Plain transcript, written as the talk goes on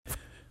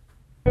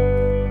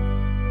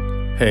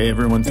Hey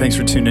everyone, thanks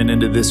for tuning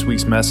into this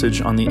week's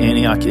message on the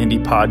Antioch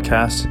Indie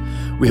Podcast.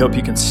 We hope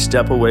you can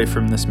step away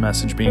from this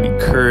message being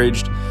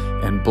encouraged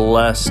and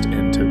blessed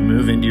and to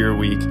move into your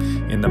week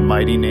in the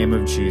mighty name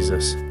of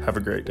Jesus. Have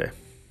a great day.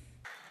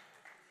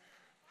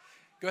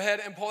 Go ahead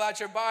and pull out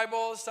your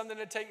Bibles, something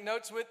to take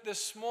notes with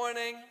this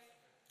morning.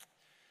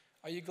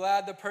 Are you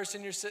glad the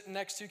person you're sitting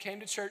next to came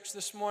to church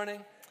this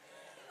morning?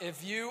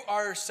 If you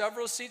are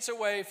several seats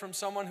away from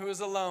someone who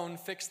is alone,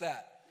 fix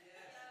that.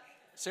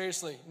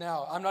 Seriously.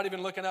 Now, I'm not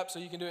even looking up, so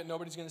you can do it.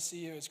 Nobody's going to see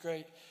you. It's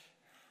great.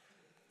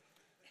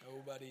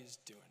 Nobody's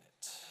doing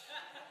it.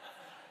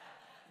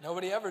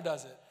 Nobody ever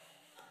does it.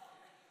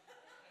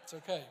 It's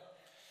okay.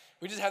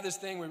 We just have this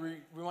thing where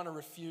we want to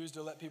refuse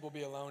to let people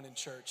be alone in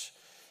church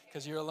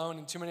because you're alone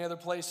in too many other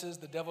places.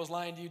 The devil's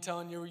lying to you,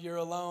 telling you you're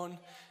alone.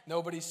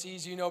 Nobody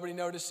sees you. Nobody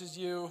notices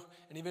you.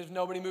 And even if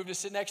nobody moved to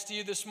sit next to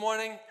you this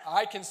morning,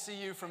 I can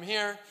see you from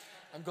here.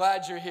 I'm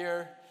glad you're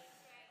here.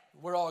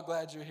 We're all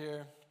glad you're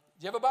here.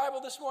 Do you have a Bible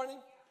this morning?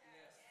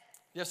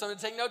 Yes. You have something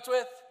to take notes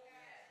with?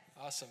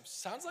 Yes. Awesome.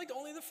 Sounds like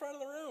only the front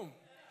of the room.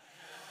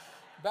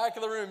 Back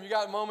of the room, you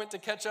got a moment to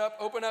catch up.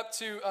 Open up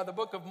to the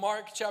book of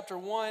Mark, chapter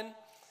 1.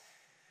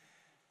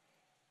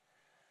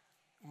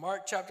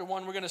 Mark, chapter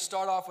 1. We're going to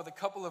start off with a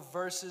couple of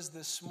verses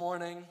this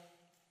morning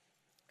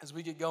as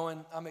we get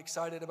going. I'm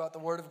excited about the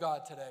Word of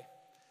God today.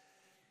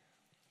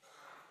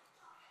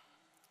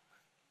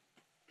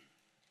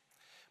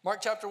 Mark,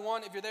 chapter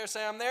 1. If you're there,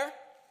 say I'm there.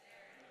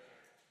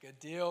 Good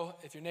deal.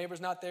 If your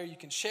neighbor's not there, you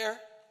can share.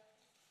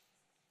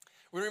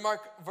 We read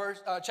Mark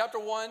chapter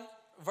 1,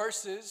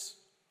 verses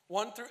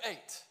 1 through 8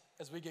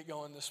 as we get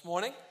going this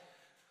morning.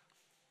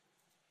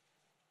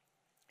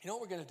 You know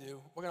what we're going to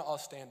do? We're going to all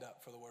stand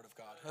up for the Word of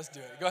God. Let's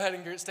do it. Go ahead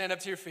and stand up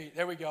to your feet.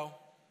 There we go.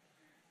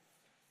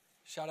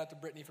 Shout out to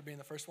Brittany for being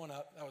the first one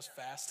up. That was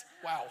fast.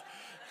 Wow.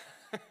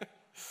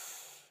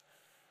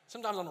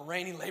 Sometimes on a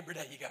rainy Labor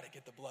Day, you got to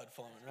get the blood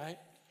flowing, right?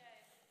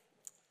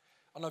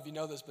 I don't know if you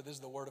know this, but this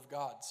is the Word of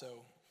God, so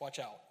watch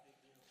out.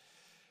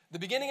 The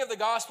beginning of the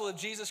gospel of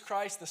Jesus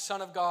Christ, the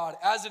Son of God,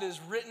 as it is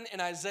written in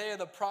Isaiah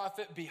the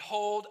prophet,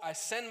 behold, I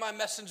send my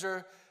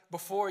messenger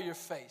before your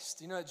face.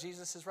 Do you know that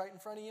Jesus is right in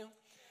front of you?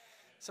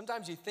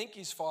 Sometimes you think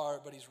he's far,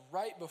 but he's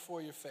right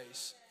before your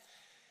face.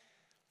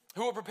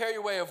 Who will prepare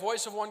your way? A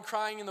voice of one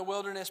crying in the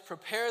wilderness,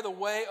 prepare the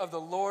way of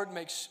the Lord,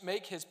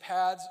 make his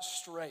paths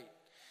straight.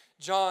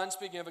 John,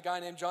 speaking of a guy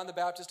named John the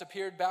Baptist,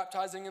 appeared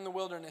baptizing in the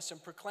wilderness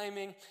and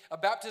proclaiming a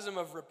baptism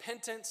of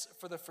repentance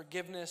for the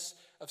forgiveness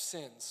of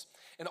sins.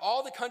 And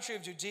all the country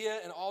of Judea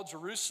and all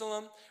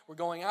Jerusalem were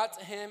going out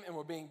to him and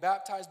were being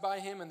baptized by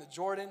him in the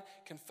Jordan,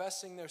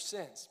 confessing their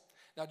sins.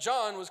 Now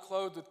John was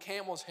clothed with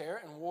camel's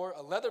hair and wore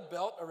a leather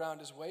belt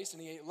around his waist,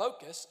 and he ate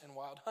locusts and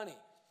wild honey.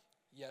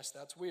 Yes,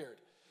 that's weird.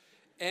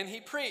 And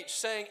he preached,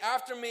 saying,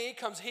 after me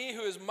comes he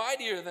who is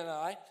mightier than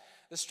I,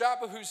 the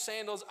strap of whose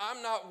sandals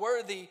I'm not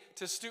worthy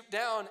to stoop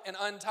down and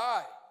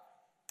untie.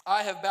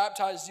 I have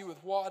baptized you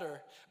with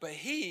water, but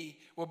he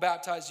will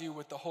baptize you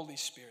with the Holy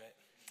Spirit.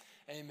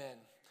 Amen.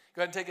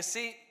 Go ahead and take a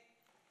seat.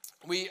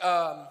 We're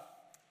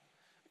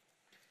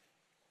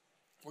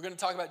going to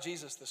talk about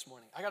Jesus this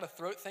morning. I got a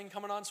throat thing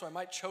coming on, so I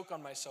might choke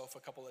on myself a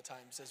couple of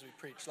times as we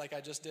preach, like I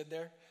just did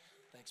there.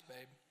 Thanks,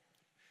 babe.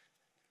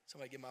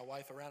 Somebody give my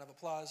wife a round of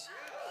applause.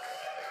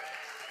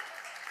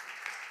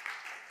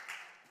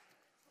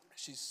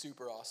 She's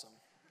super awesome.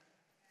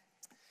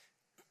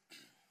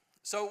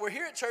 So we're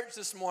here at church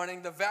this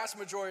morning, the vast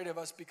majority of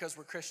us, because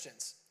we're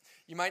Christians.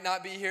 You might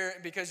not be here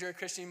because you're a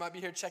Christian. You might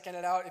be here checking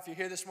it out. If you're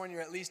here this morning,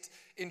 you're at least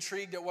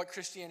intrigued at what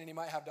Christianity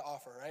might have to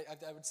offer, right?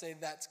 I would say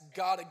that's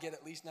got to get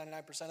at least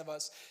 99% of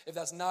us. If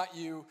that's not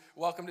you,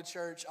 welcome to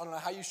church. I don't know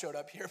how you showed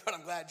up here, but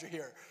I'm glad you're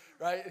here,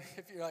 right?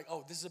 If you're like,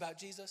 oh, this is about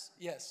Jesus?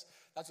 Yes,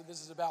 that's what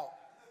this is about.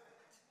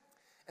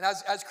 And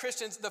as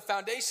Christians, the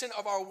foundation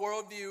of our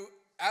worldview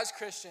as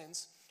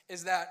Christians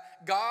is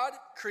that God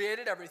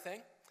created everything,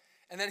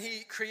 and then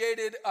he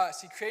created us.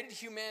 He created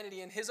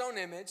humanity in his own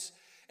image,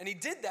 and he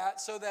did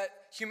that so that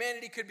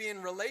humanity could be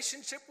in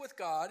relationship with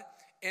God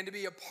and to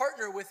be a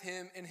partner with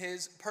him in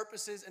his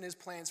purposes and his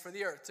plans for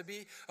the earth, to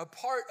be a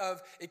part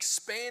of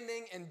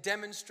expanding and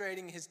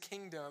demonstrating his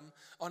kingdom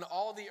on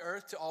all the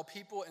earth to all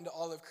people and to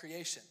all of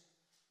creation.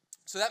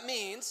 So that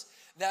means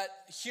that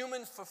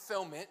human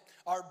fulfillment,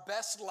 our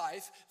best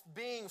life,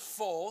 being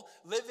full,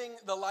 living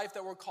the life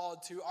that we're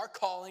called to, our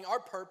calling, our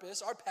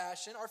purpose, our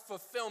passion, our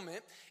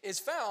fulfillment is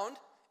found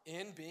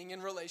in being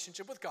in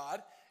relationship with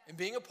God and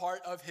being a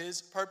part of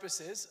his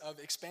purposes of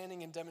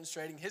expanding and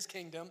demonstrating his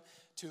kingdom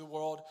to the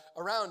world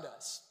around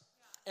us.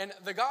 And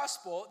the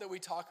gospel that we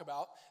talk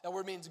about, that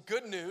word means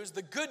good news.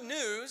 The good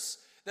news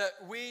that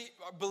we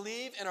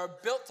believe and are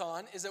built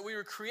on is that we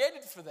were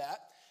created for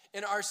that.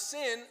 In our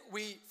sin,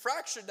 we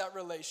fractured that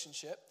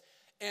relationship,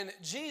 and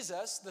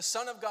Jesus, the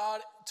Son of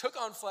God, took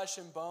on flesh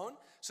and bone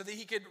so that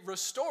he could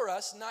restore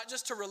us, not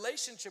just to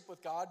relationship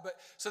with God, but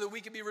so that we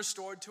could be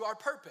restored to our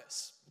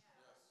purpose.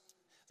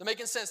 Is that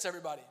making sense to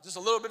everybody? Just a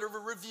little bit of a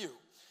review,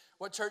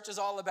 what church is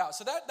all about.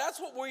 So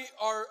that's what we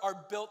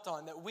are built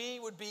on, that we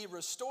would be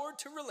restored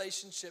to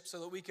relationship so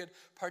that we could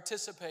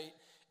participate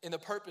in the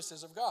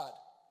purposes of God.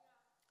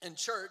 And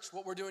church,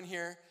 what we're doing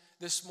here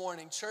this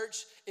morning,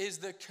 church is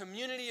the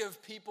community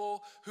of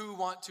people who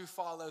want to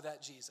follow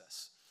that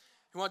Jesus,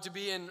 who want to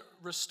be in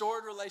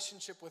restored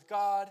relationship with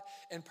God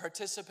and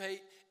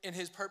participate in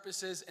his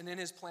purposes and in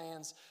his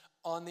plans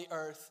on the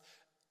earth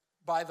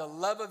by the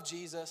love of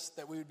Jesus,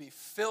 that we would be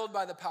filled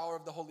by the power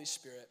of the Holy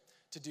Spirit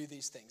to do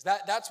these things.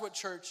 That's what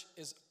church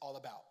is all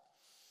about.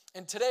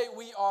 And today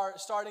we are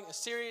starting a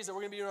series that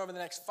we're going to be doing over the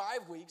next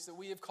 5 weeks that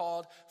we have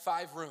called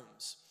 5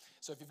 Rooms.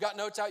 So if you've got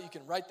notes out, you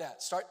can write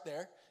that. Start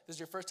there. This is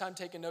your first time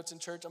taking notes in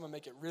church. I'm going to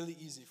make it really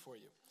easy for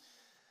you.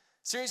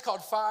 Series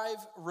called 5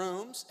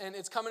 Rooms, and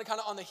it's coming kind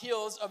of on the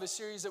heels of a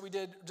series that we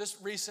did just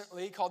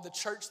recently called The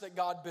Church That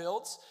God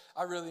Builds.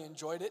 I really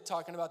enjoyed it,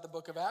 talking about the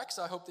book of Acts.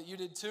 I hope that you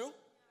did too.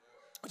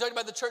 We're talking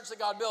about the church that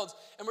God builds,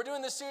 and we're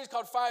doing this series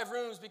called 5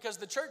 Rooms because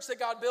the church that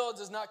God builds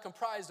is not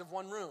comprised of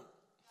one room.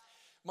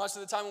 Much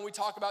of the time when we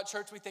talk about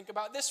church, we think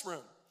about this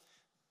room,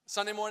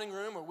 Sunday morning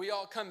room, where we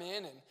all come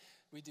in and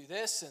we do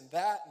this and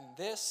that and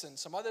this and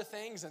some other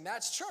things, and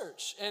that's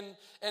church, and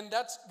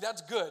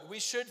that's good. We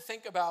should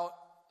think about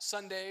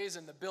Sundays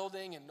and the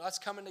building and us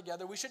coming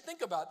together. We should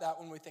think about that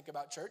when we think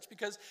about church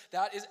because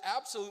that is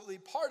absolutely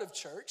part of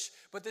church,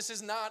 but this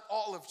is not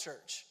all of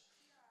church.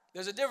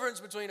 There's a difference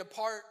between a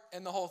part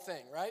and the whole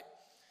thing, right?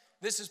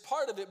 This is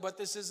part of it, but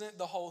this isn't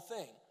the whole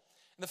thing.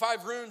 And the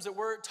 5 rooms that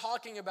we're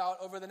talking about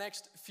over the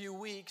next few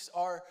weeks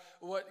are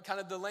what kind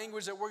of the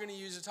language that we're going to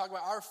use to talk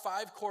about our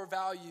 5 core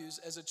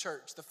values as a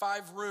church, the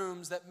 5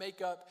 rooms that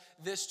make up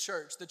this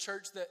church, the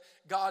church that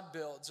God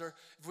builds, or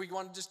if we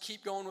want to just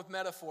keep going with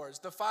metaphors,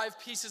 the 5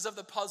 pieces of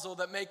the puzzle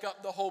that make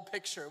up the whole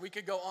picture. We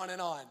could go on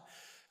and on.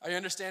 Are you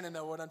understanding,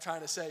 though, what I'm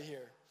trying to say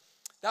here?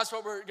 That's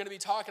what we're going to be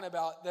talking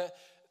about,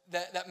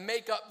 that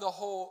make up the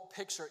whole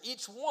picture.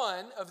 Each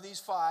one of these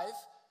 5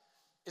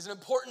 is an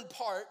important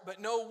part, but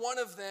no one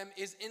of them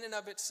is in and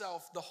of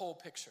itself the whole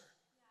picture.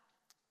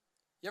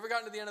 You ever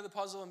gotten to the end of the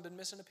puzzle and been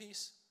missing a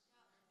piece?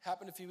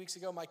 Happened a few weeks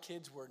ago. My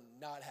kids were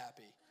not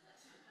happy.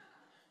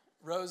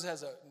 Rose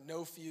has a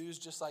no fuse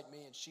just like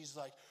me, and she's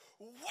like,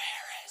 where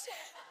is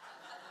it?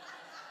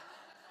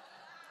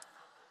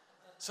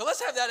 So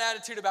let's have that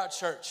attitude about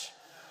church.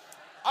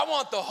 I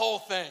want the whole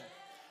thing.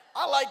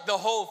 I like the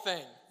whole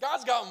thing.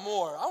 God's got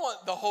more. I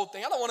want the whole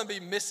thing. I don't want to be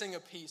missing a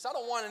piece. I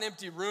don't want an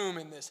empty room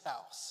in this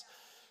house.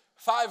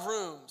 5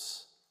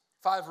 rooms.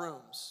 5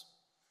 rooms.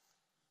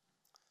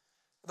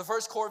 The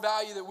first core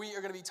value that we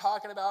are going to be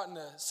talking about, and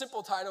the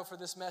simple title for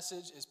this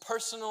message is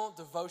personal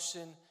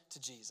devotion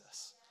to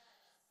Jesus.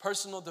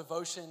 Personal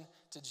devotion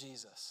to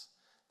Jesus.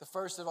 The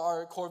first of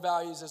our core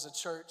values as a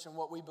church and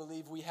what we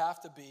believe we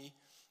have to be,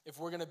 if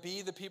we're going to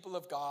be the people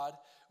of God,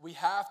 we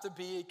have to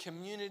be a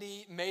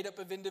community made up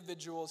of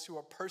individuals who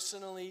are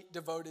personally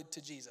devoted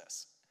to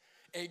Jesus.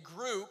 A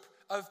group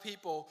of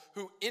people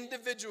who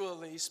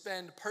individually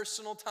spend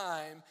personal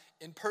time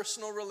in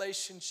personal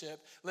relationship,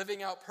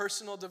 living out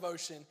personal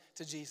devotion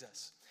to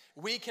Jesus.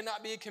 We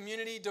cannot be a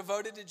community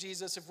devoted to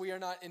Jesus if we are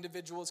not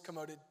individuals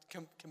committed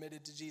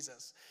to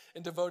Jesus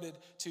and devoted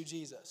to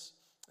Jesus.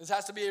 This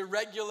has to be a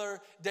regular,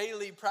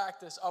 daily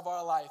practice of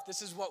our life.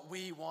 This is what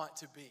we want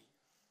to be.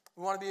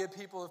 We want to be a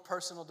people of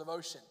personal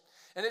devotion.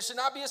 And it should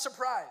not be a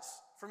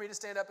surprise for me to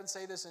stand up and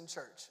say this in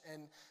church.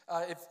 And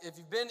if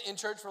you've been in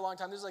church for a long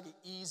time, this is like an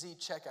easy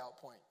checkout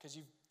point because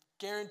you've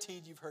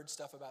guaranteed you've heard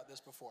stuff about this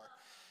before.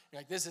 You're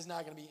like, this is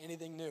not going to be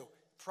anything new.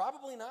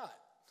 Probably not.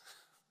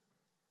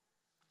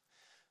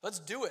 Let's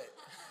do it.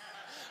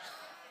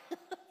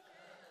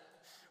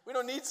 We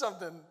don't need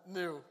something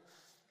new.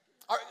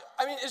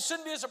 I mean, it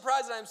shouldn't be a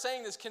surprise that I'm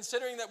saying this,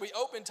 considering that we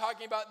opened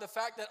talking about the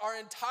fact that our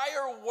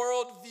entire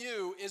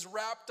worldview is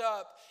wrapped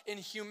up in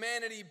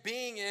humanity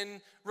being in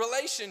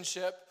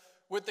relationship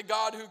with the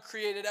God who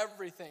created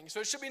everything. So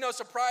it should be no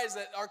surprise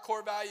that our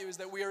core value is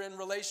that we are in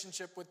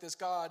relationship with this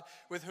God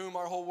with whom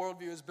our whole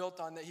worldview is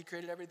built on, that he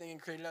created everything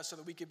and created us so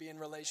that we could be in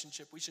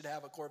relationship. We should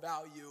have a core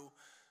value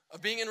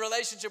of being in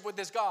relationship with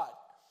this God.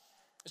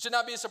 It should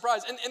not be a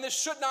surprise. And this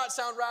should not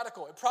sound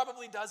radical. It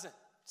probably doesn't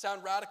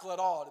sound radical at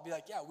all to be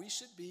like, yeah, we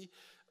should be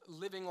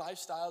living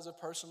lifestyles of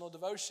personal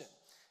devotion.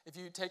 If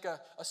you take a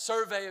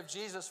survey of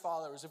Jesus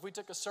followers, if we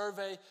took a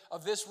survey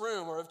of this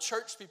room or of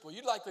church people,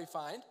 you'd likely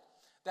find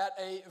that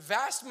a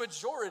vast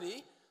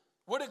majority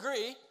would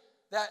agree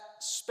that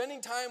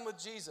spending time with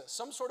Jesus,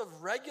 some sort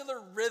of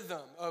regular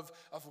rhythm of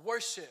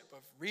worship,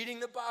 of reading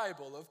the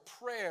Bible, of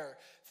prayer,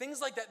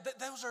 things like that,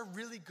 those are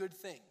really good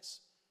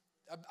things.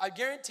 I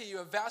guarantee you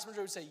a vast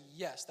majority would say,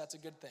 yes, that's a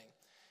good thing.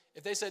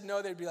 If they said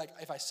no, they'd be like,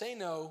 if I say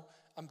no,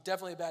 I'm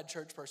definitely a bad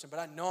church person, but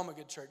I know I'm a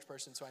good church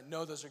person, so I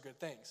know those are good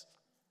things.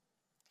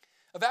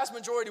 A vast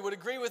majority would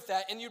agree with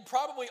that, and you'd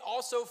probably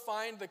also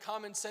find the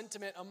common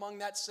sentiment among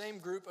that same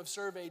group of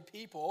surveyed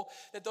people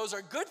that those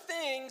are good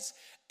things,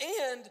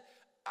 and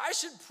I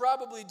should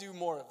probably do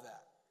more of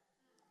that.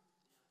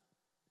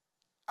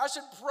 I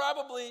should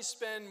probably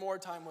spend more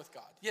time with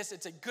God. Yes,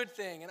 it's a good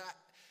thing, and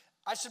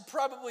I should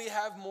probably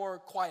have more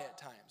quiet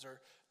times or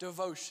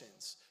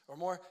devotions or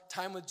more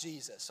time with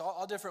Jesus.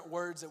 All different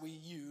words that we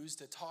use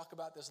to talk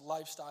about this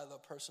lifestyle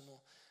of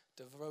personal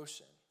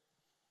devotion.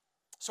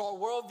 So our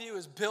worldview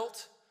is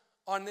built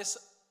on this.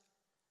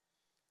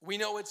 We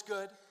know it's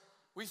good.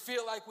 We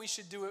feel like we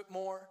should do it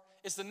more.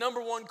 It's the number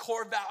one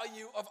core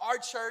value of our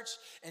church,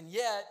 and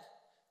yet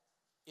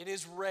it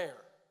is rare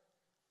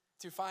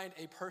to find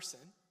a person,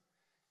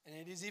 and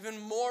it is even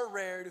more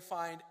rare to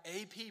find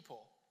a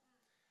people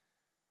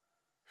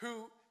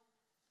who,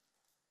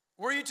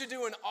 were you to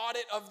do an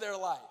audit of their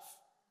life,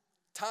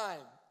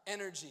 time,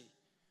 energy,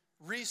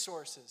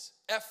 resources,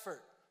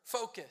 effort,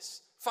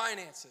 focus,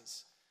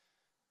 finances,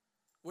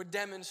 would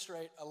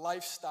demonstrate a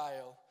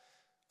lifestyle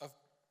of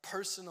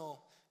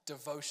personal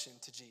devotion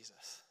to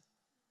Jesus.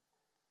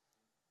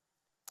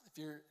 If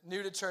you're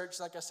new to church,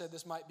 like I said,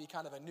 this might be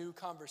kind of a new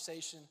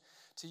conversation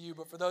to you,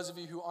 but for those of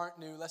you who aren't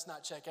new, let's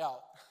not check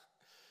out.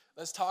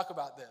 Let's talk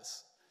about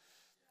this.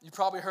 You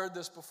probably heard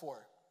this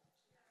before.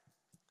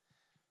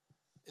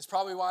 It's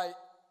probably why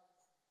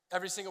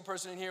every single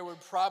person in here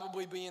would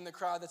probably be in the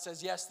crowd that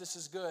says, yes, this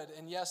is good,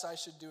 and yes, I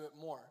should do it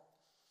more.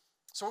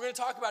 So we're going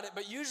to talk about it,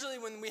 but usually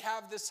when we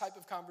have this type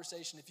of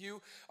conversation, if you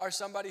are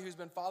somebody who's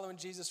been following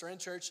Jesus or in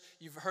church,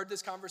 you've heard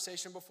this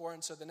conversation before,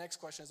 and so the next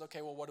question is,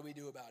 okay, well, what do we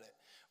do about it?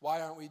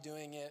 Why aren't we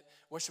doing it?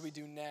 What should we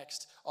do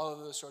next? All of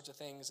those sorts of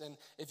things. And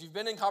if you've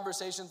been in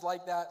conversations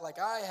like that, like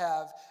I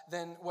have,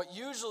 then what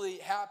usually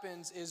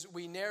happens is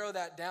we narrow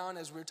that down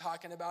as we're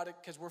talking about it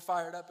because we're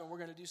fired up and we're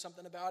going to do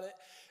something about it.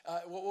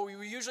 What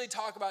we usually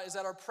talk about is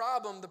that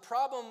the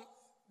problem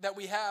that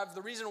we have,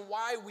 the reason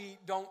why we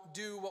don't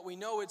do what we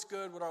know it's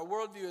good, what our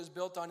worldview is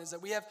built on, is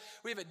that we have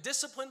a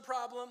discipline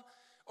problem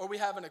or we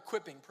have an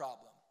equipping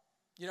problem.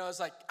 You know, it's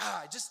like,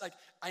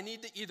 I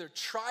need to either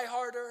try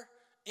harder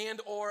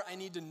and or I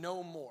need to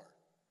know more.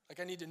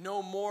 Like I need to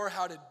know more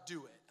how to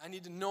do it. I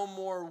need to know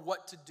more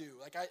what to do.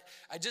 Like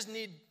I just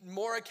need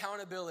more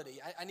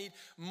accountability. I need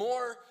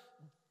more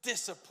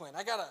discipline.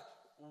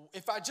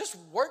 If I just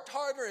worked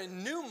harder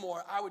and knew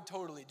more, I would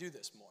totally do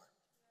this more.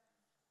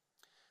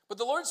 But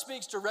the Lord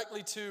speaks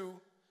directly to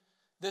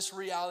this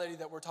reality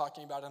that we're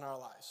talking about in our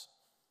lives.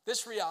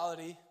 This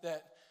reality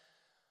that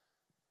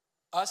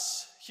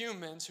us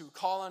humans who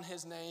call on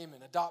his name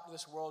and adopt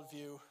this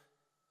worldview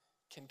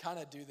can kind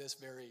of do this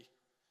very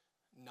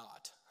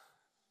not.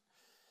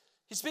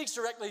 He speaks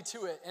directly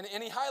to it,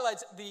 and he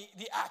highlights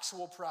the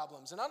actual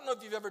problems. And I don't know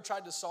if you've ever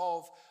tried to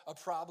solve a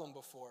problem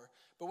before,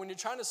 but when you're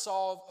trying to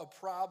solve a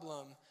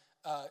problem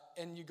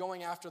and you're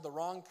going after the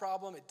wrong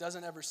problem, it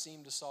doesn't ever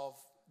seem to solve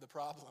the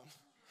problem.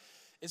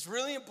 It's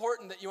really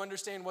important that you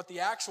understand what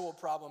the actual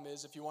problem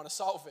is if you want to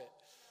solve it.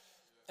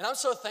 And I'm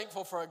so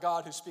thankful for a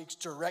God who speaks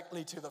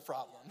directly to the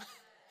problem.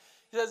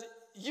 He says,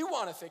 you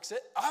want to fix it.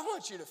 I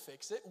want you to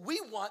fix it. We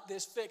want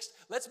this fixed.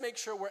 Let's make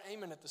sure we're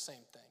aiming at the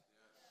same thing.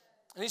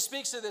 And he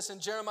speaks to this in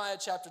Jeremiah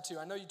chapter 2.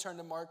 I know you turned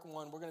to Mark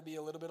 1. We're going to be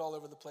a little bit all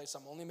over the place.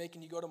 I'm only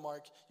making you go to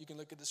Mark. You can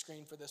look at the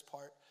screen for this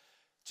part.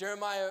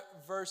 Jeremiah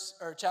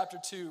chapter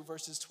 2,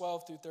 verses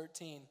 12 through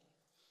 13.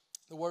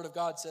 The word of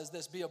God says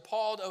this, "Be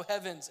appalled, O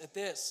heavens, at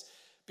this.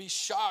 Be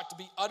shocked,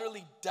 be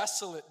utterly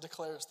desolate,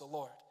 declares the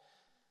Lord.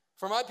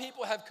 For my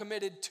people have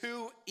committed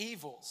two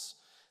evils.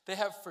 They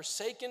have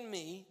forsaken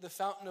me, the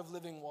fountain of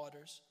living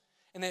waters,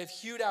 and they have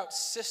hewed out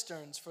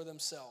cisterns for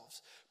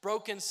themselves,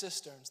 broken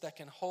cisterns that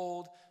can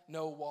hold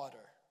no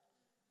water."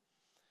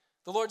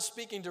 The Lord's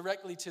speaking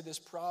directly to this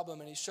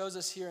problem, and he shows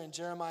us here in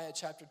Jeremiah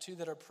chapter 2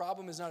 that our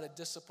problem is not a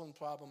discipline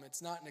problem.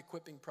 It's not an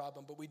equipping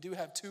problem, but we do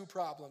have two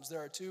problems.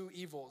 There are two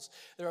evils.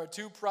 There are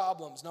two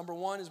problems. Number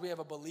one is we have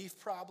a belief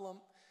problem,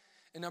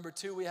 and number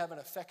two, we have an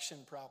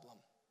affection problem.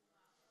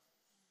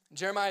 In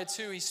Jeremiah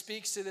 2, he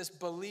speaks to this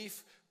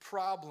belief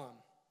problem.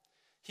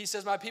 He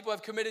says, my people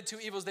have committed two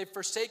evils. They've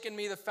forsaken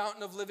me, the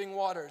fountain of living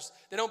waters.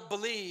 They don't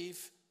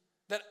believe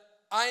that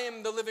I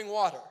am the living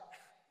water.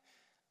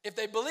 If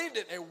they believed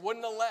it, they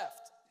wouldn't have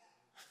left.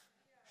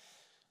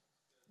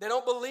 They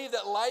don't believe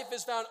that life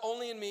is found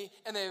only in me,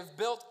 and they have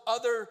built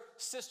other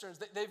cisterns.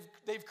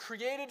 They've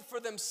created for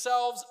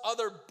themselves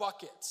other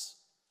buckets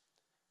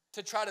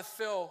to try to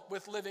fill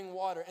with living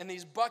water. And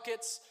these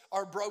buckets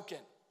are broken.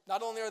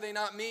 Not only are they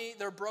not me,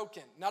 they're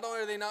broken. Not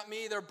only are they not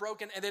me, they're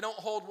broken, and they don't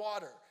hold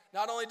water.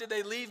 Not only did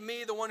they leave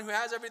me, the one who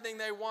has everything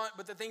they want,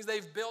 but the things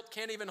they've built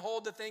can't even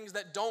hold the things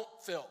that don't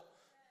fill.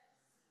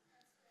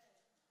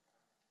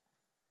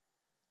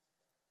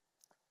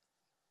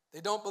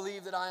 They don't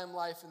believe that I am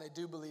life, and they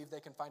do believe they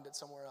can find it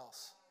somewhere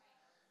else.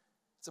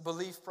 It's a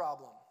belief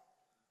problem.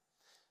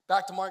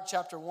 Back to Mark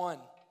chapter 1.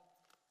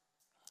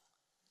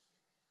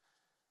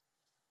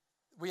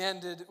 We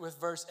ended with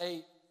verse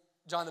 8.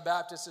 John the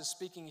Baptist is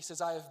speaking. He says,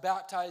 I have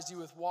baptized you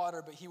with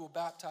water, but he will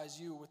baptize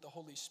you with the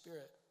Holy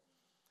Spirit.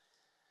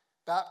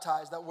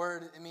 Baptized, that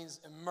word, it means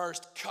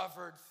immersed,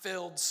 covered,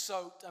 filled,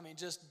 soaked. I mean,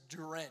 just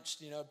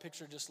drenched.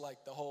 Picture just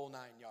like the whole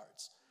 9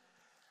 yards.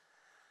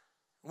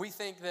 We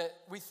think that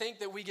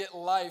we get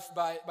life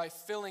by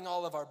filling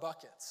all of our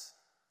buckets.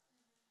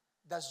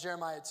 That's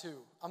Jeremiah 2.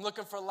 I'm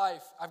looking for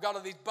life. I've got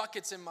all these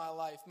buckets in my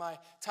life. My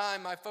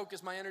time, my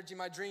focus, my energy,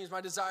 my dreams,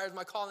 my desires,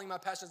 my calling, my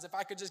passions. If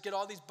I could just get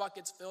all these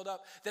buckets filled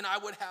up, then I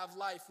would have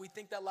life. We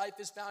think that life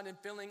is found in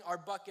filling our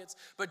buckets,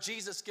 but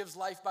Jesus gives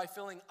life by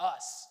filling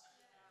us.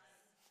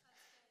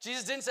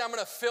 Jesus didn't say, I'm going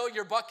to fill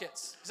your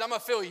buckets. He said, I'm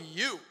going to fill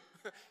you.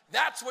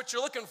 That's what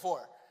you're looking for.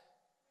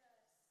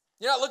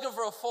 You're not looking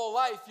for a full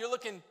life. You're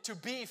looking to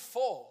be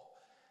full.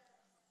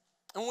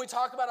 And when we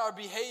talk about our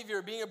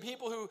behavior, being a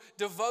people who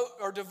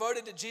are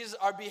devoted to Jesus,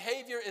 our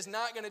behavior is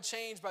not going to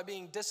change by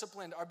being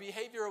disciplined. Our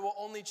behavior will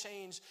only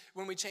change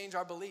when we change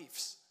our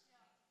beliefs.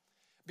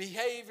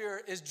 Behavior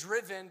is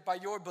driven by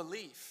your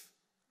belief.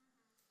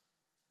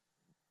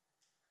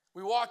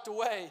 We walked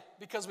away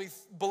because we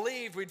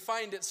believed we'd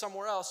find it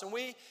somewhere else. And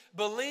we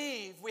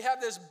have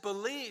this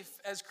belief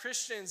as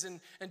Christians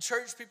and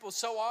church people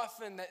so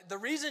often that the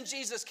reason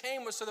Jesus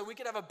came was so that we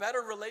could have a better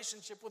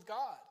relationship with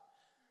God.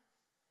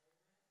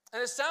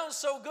 And it sounds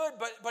so good,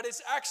 but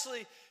it's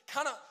actually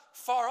kind of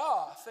far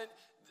off. And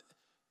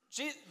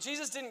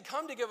Jesus didn't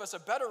come to give us a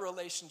better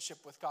relationship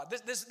with God.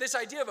 This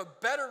idea of a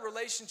better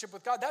relationship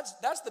with God,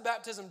 that's the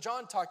baptism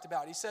John talked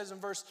about. He says in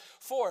verse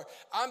 4,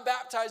 I'm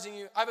baptizing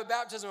you. I have a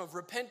baptism of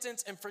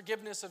repentance and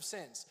forgiveness of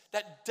sins.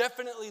 That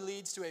definitely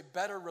leads to a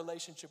better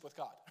relationship with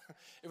God.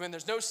 When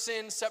there's no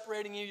sin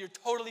separating you, you're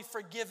totally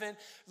forgiven.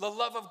 The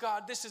love of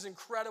God, this is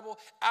incredible.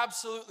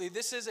 Absolutely,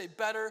 this is a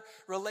better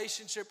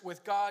relationship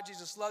with God.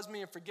 Jesus loves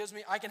me and forgives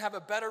me. I can have a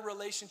better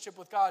relationship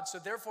with God, so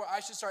therefore I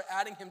should start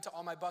adding him to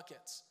all my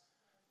buckets.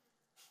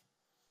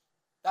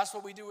 That's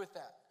what we do with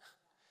that.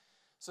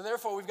 So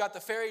therefore, we've got the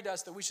fairy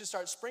dust that we should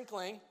start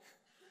sprinkling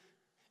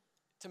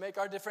to make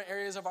our different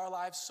areas of our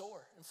lives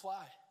soar and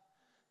fly.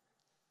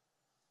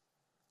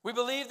 We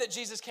believe that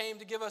Jesus came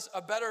to give us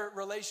a better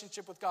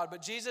relationship with God,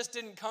 but Jesus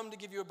didn't come to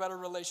give you a better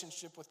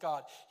relationship with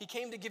God. He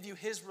came to give you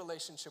his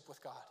relationship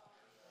with God.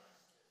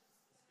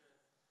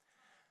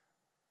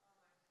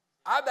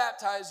 I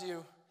baptize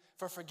you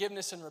for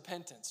forgiveness and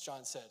repentance,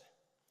 John said.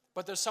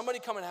 But there's somebody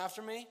coming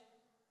after me.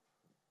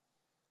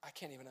 I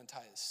can't even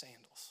untie his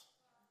sandals.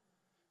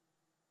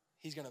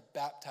 He's going to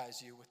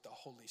baptize you with the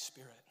Holy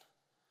Spirit.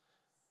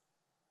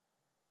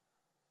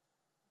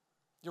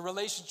 Your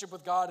relationship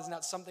with God is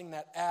not something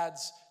that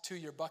adds to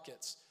your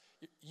buckets.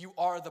 You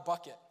are the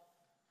bucket.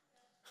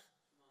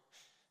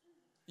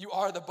 You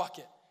are the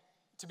bucket.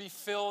 To be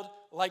filled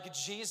like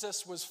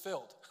Jesus was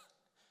filled.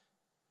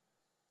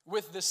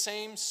 With the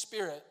same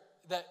Spirit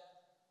that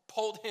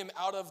pulled him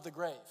out of the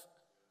grave.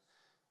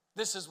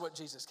 This is what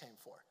Jesus came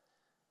for.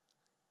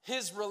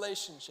 His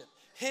relationship.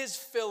 His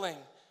filling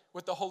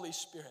with the Holy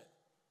Spirit.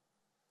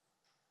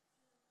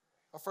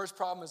 Our first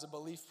problem is a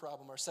belief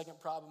problem. Our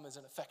second problem is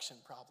an affection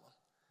problem.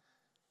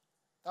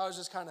 That was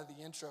just kind of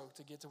the intro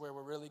to get to where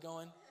we're really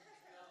going.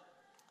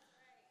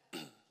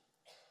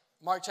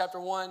 Mark chapter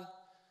 1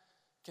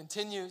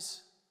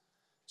 continues.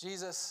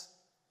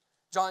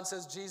 John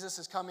says Jesus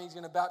is coming. He's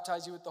going to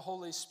baptize you with the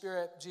Holy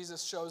Spirit.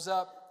 Jesus shows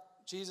up.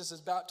 Jesus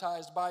is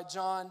baptized by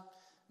John.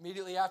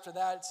 Immediately after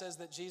that, it says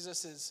that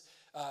Jesus is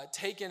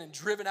taken and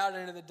driven out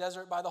into the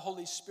desert by the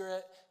Holy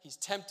Spirit. He's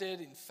tempted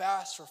and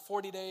fasts for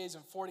 40 days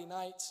and 40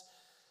 nights.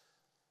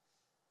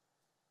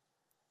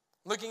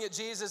 Looking at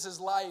Jesus'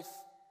 life,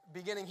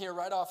 beginning here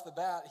right off the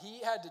bat, he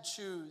had to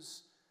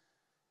choose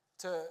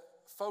to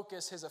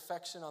focus his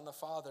affection on the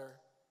Father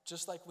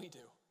just like we do.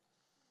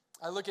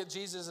 I look at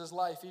Jesus'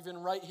 life,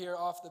 even right here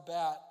off the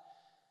bat,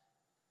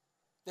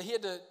 that he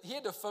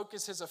had to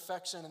focus his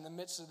affection in the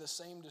midst of the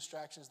same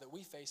distractions that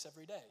we face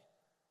every day.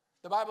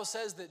 The Bible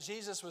says that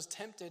Jesus was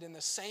tempted in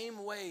the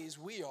same ways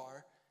we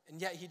are,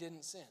 and yet he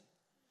didn't sin.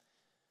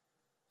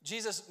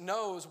 Jesus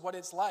knows what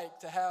it's like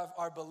to have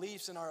our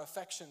beliefs and our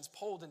affections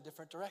pulled in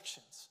different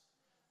directions.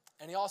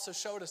 And he also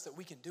showed us that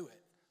we can do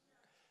it.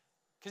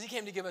 Because he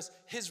came to give us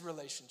his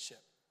relationship.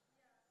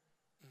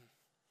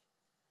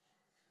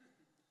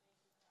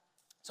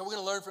 So we're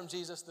going to learn from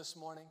Jesus this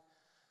morning.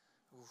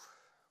 I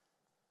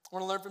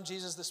want to learn from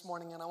Jesus this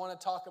morning, and I want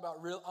to talk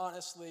about real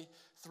honestly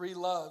 3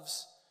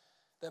 loves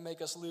that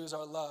make us lose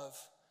our love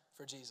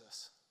for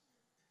Jesus.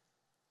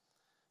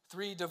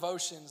 3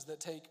 devotions that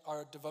take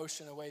our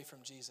devotion away from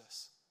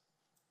Jesus.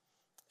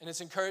 And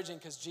it's encouraging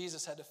because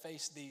Jesus had to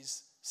face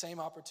these same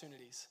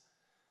opportunities.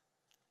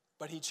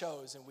 But he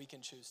chose, and we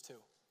can choose too.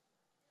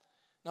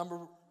 Number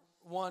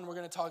 1 we're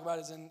going to talk about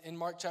is in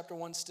Mark chapter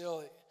 1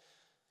 still.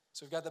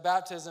 So we've got the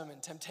baptism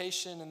and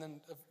temptation, and then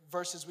the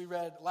verses we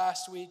read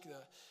last week,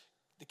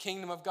 the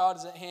kingdom of God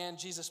is at hand.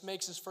 Jesus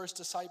makes his first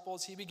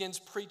disciples. He begins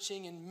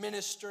preaching and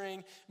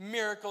ministering.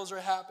 Miracles are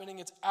happening.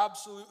 It's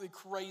absolutely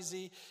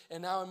crazy.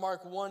 And now in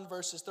Mark 1,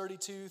 verses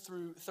 32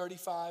 through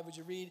 35, would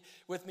you read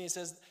with me? It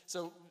says,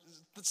 so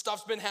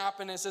stuff's been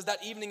happening. It says,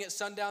 that evening at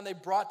sundown, they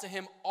brought to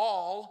him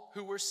all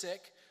who were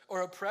sick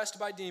or oppressed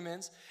by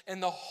demons,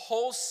 and the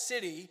whole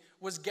city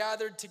was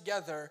gathered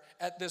together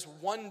at this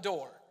one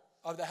door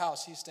of the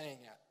house he's staying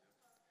at.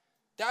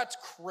 That's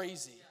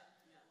crazy.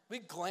 We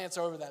glance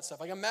over that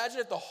stuff. Like, imagine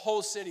if the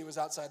whole city was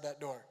outside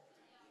that door.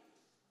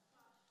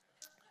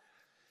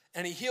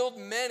 And he healed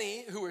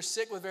many who were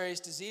sick with various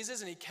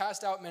diseases, and he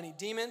cast out many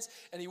demons,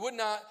 and he would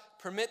not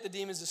permit the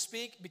demons to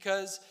speak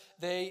because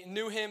they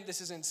knew him. This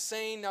is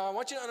insane. Now I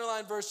want you to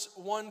underline verse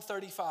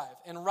 135.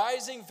 And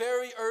rising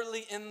very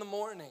early in the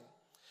morning,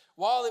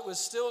 while it was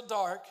still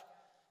dark,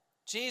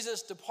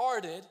 Jesus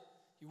departed.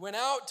 He went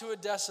out to a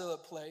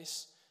desolate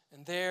place,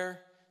 and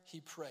there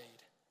he prayed. I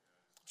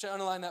want you to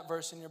underline that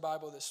verse in your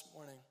Bible this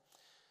morning.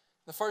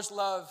 The first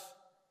love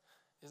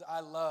is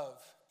I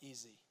love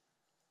easy.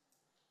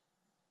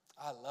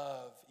 I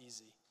love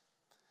easy.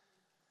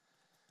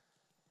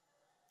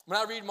 When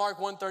I read Mark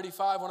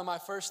 1:35, one of my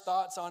first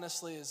thoughts,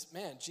 honestly, is,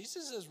 man,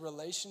 Jesus'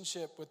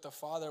 relationship with the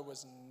Father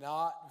was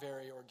not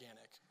very organic.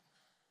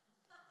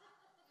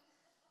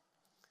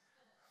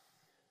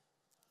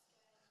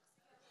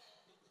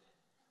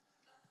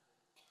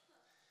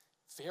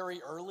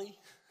 Very early,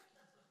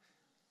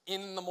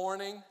 in the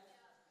morning,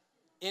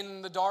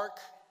 in the dark,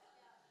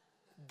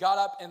 got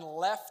up and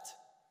left,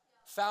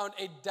 found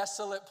a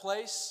desolate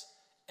place,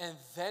 and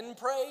then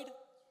prayed?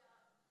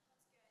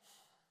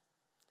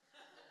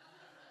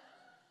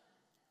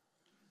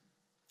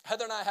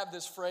 Heather and I have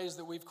this phrase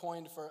that we've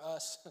coined for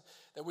us,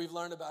 that we've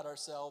learned about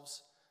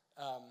ourselves.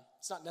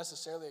 It's not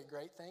necessarily a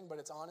great thing, but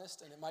it's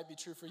honest, and it might be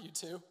true for you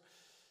too.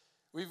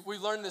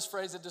 We've learned this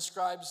phrase that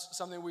describes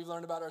something we've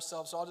learned about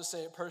ourselves, so I'll just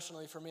say it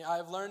personally for me. I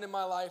have learned in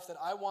my life that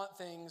I want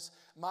things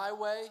my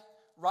way,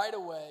 right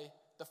away,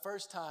 the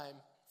first time,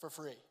 for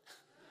free.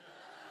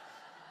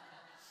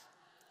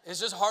 It's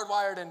just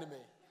hardwired into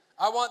me.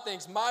 I want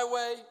things my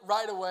way,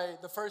 right away,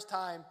 the first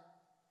time,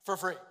 for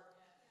free.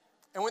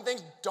 And when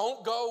things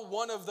don't go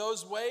one of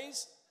those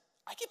ways,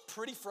 I get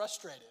pretty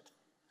frustrated.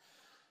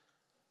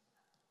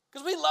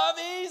 Because we love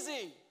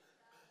easy.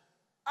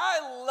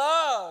 I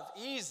love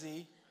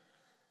easy.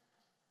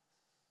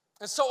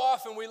 And so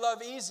often we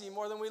love easy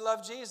more than we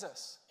love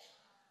Jesus.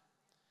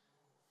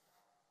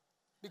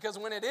 Because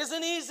when it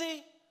isn't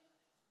easy,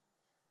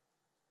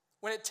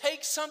 when it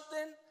takes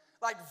something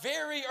like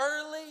very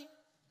early,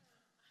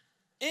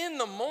 in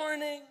the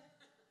morning,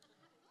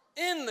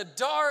 in the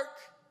dark,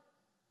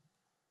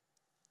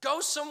 go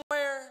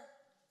somewhere,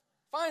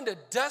 find a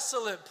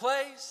desolate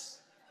place,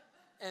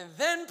 and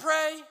then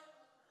pray,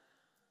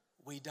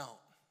 we don't.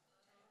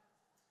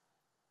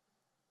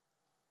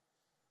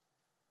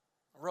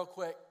 Real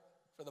quick,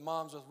 for the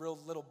moms with real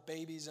little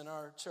babies in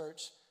our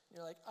church,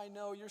 you're like, I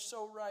know, you're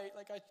so right.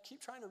 Like, I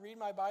keep trying to read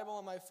my Bible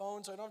on my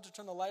phone so I don't have to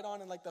turn the light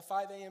on in like the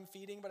 5 a.m.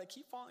 feeding, but I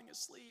keep falling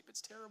asleep.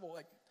 It's terrible.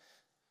 Like,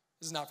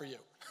 this is not for you.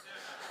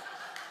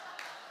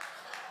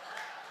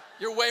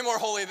 You're way more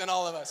holy than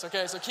all of us,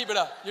 okay? So keep it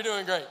up. You're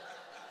doing great.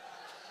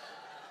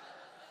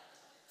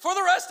 For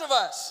the rest of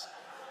us,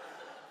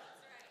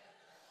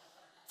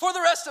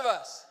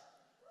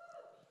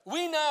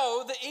 we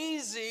know the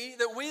easy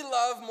that we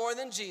love more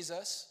than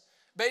Jesus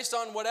based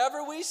on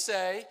whatever we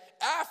say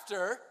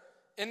after,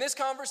 in this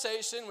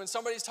conversation, when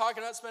somebody's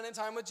talking about spending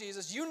time with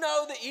Jesus, you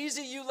know the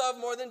easy you love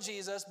more than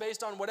Jesus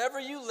based on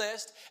whatever you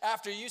list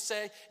after you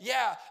say,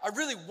 yeah, I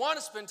really want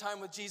to spend time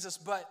with Jesus,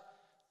 but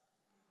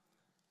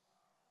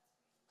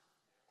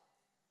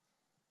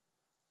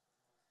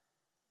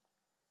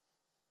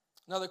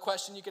another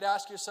question you could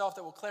ask yourself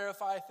that will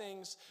clarify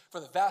things for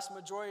the vast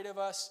majority of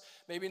us,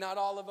 maybe not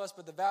all of us,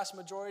 but the vast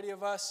majority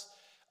of us.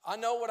 I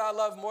know what I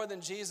love more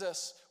than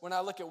Jesus when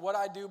I look at what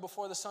I do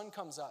before the sun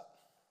comes up.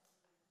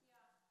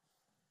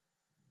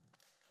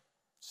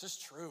 It's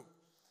just true.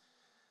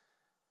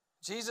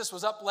 Jesus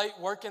was up late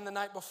working the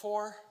night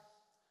before.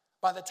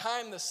 By the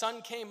time the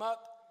sun came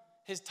up,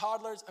 his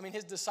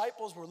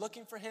disciples were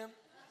looking for him.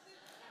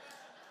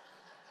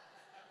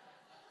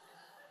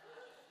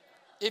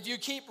 If you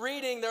keep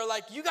reading, they're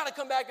like, you got to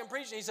come back and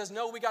preach. And he says,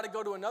 no, we got to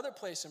go to another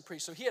place and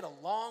preach. So he had a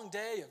long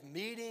day of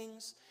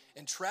meetings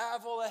and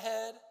travel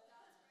ahead.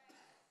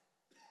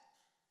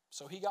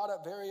 So he got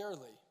up very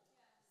early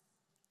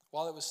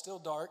while it was still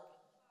dark,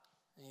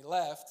 and he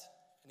left,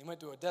 and he went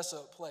to a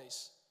desolate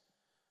place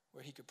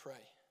where he could pray.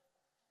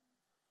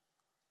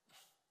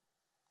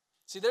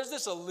 See, there's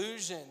this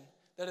illusion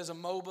that is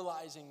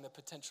immobilizing the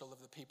potential of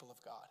the people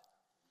of God.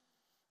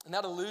 And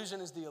that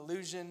illusion is the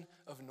illusion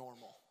of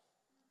normal.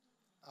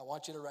 I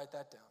want you to write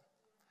that down.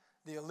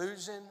 The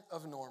illusion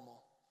of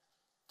normal.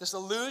 This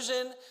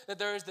illusion that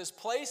there is this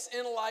place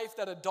in life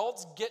that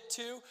adults get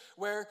to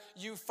where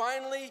you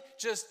finally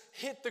just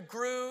hit the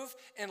groove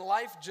and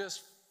life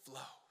just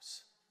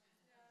flows.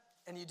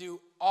 And you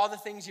do all the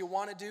things you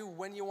want to do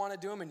when you want to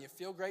do them and you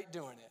feel great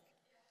doing it.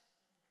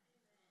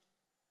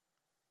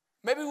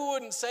 Maybe we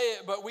wouldn't say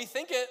it, but we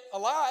think it a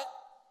lot.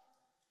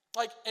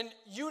 And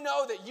you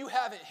know that you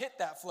haven't hit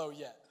that flow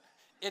yet.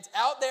 It's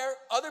out there.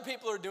 Other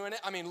people are doing it.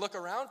 I mean, look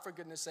around for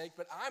goodness sake,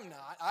 but I'm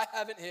not. I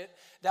haven't hit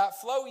that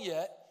flow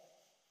yet.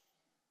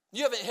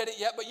 You haven't hit it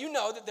yet, but you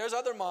know that there's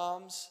other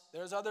moms,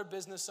 there's other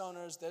business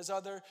owners, there's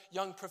other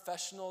young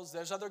professionals,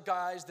 there's other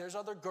guys, there's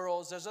other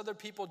girls, there's other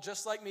people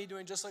just like me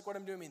doing just like what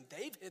I'm doing. I mean,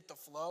 they've hit the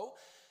flow.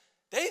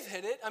 They've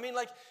hit it.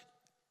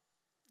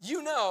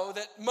 you know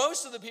that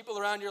most of the people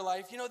around your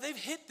life, they've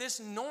hit this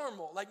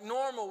normal,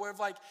 where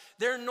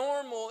their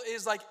normal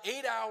is 8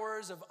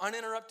 hours of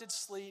uninterrupted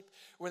sleep,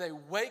 where they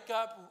wake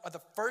up at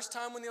the first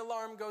time when the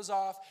alarm goes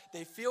off,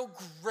 they feel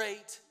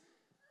great,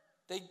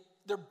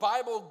 their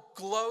Bible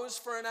glows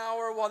for an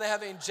hour while they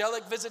have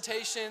angelic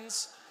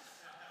visitations,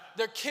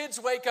 their kids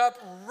wake up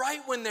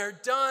right when they're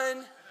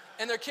done,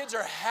 and their kids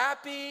are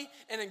happy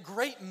and in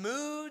great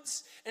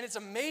moods, and it's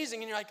amazing.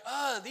 And you're like,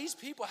 these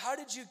people, how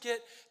did you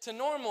get to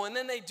normal? And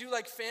then they do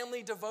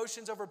family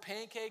devotions over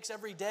pancakes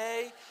every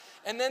day,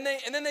 and then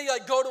they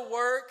go to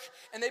work,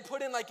 and they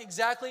put in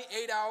exactly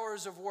 8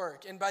 hours of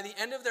work. And by the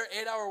end of their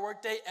 8-hour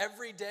workday,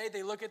 every day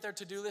they look at their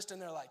to-do list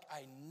and they're like,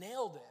 I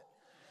nailed it.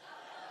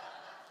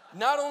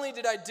 Not only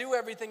did I do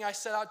everything I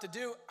set out to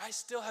do, I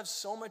still have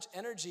so much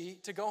energy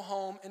to go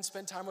home and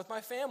spend time with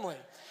my family.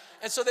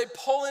 And so they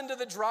pull into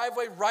the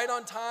driveway right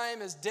on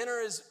time as dinner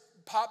is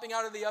popping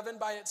out of the oven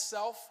by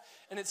itself,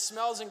 and it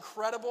smells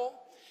incredible.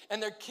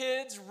 And their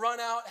kids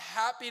run out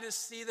happy to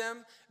see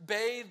them,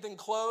 bathed and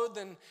clothed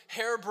and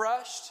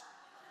hairbrushed.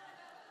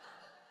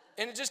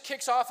 And it just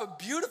kicks off a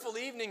beautiful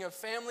evening of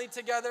family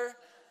together.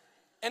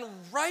 And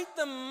right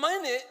the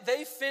minute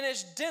they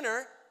finish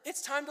dinner,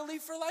 it's time to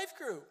leave for Life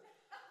Group.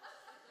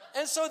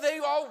 And so they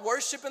all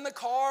worship in the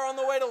car on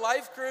the way to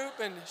Life Group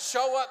and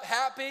show up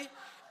happy.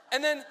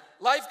 And then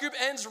Life Group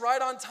ends right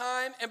on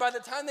time. And by the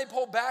time they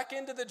pull back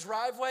into the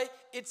driveway,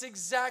 it's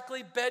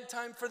exactly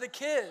bedtime for the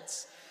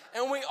kids.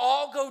 And we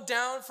all go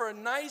down for a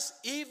nice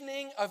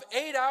evening of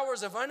 8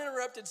 hours of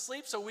uninterrupted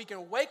sleep so we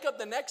can wake up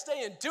the next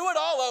day and do it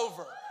all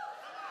over.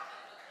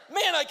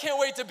 Man, I can't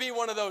wait to be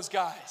one of those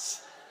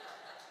guys.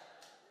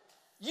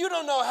 You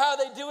don't know how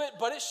they do it,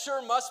 but it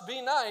sure must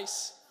be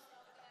nice.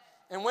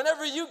 And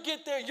whenever you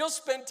get there, you'll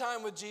spend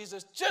time with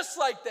Jesus just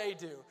like they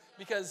do,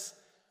 because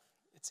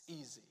it's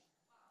easy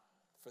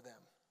for them.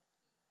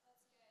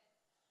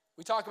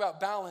 We talk about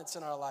balance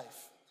in our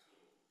life.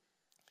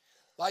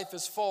 Life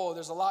is full.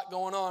 There's a lot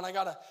going on. I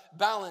got to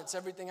balance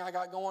everything I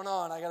got going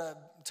on.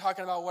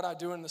 Talking about what I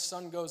do when the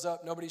sun goes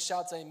up. Nobody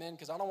shouts amen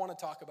because I don't want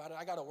to talk about it.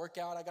 I got to work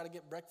out. I got to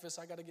get breakfast.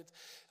 I got to get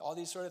all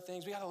these sort of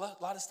things. We got a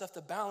lot of stuff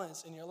to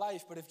balance in your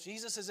life. But if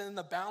Jesus is in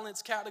the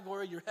balance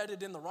category, you're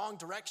headed in the wrong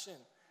direction.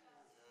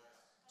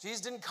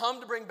 Jesus didn't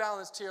come to bring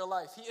balance to your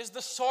life. He is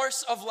the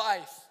source of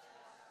life.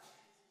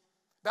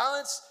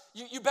 Balance,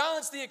 you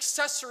balance the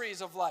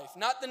accessories of life,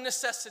 not the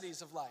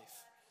necessities of life.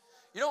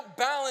 You don't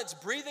balance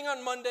breathing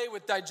on Monday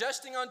with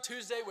digesting on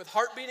Tuesday with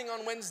heart beating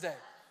on Wednesday.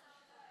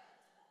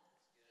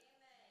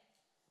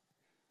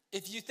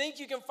 If you think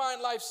you can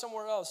find life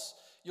somewhere else,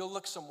 you'll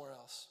look somewhere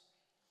else.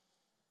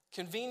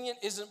 Convenient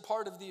isn't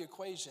part of the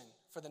equation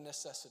for the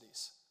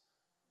necessities.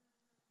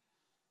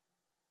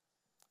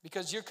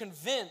 Because you're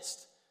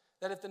convinced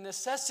that if the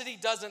necessity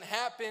doesn't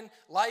happen,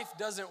 life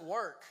doesn't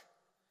work.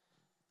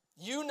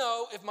 You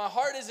know, if my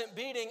heart isn't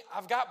beating,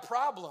 I've got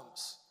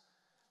problems.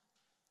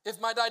 If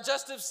my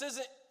digestive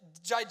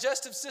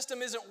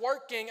system isn't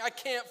working, I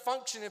can't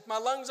function. If my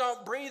lungs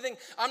aren't breathing,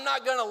 I'm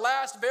not going to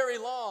last very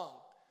long.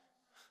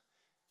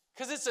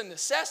 Because it's a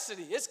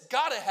necessity. It's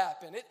got to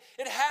happen.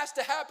 It has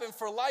to happen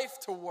for life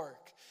to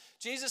work.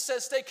 Jesus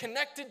says, stay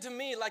connected to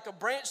me like a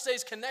branch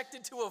stays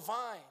connected to a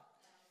vine.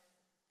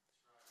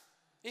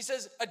 He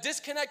says a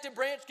disconnected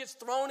branch gets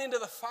thrown into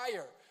the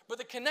fire, but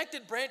the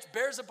connected branch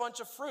bears a bunch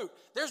of fruit.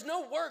 There's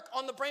no work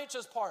on the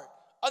branch's part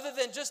other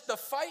than just the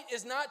fight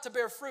is not to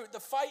bear fruit. The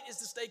fight is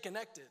to stay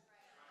connected.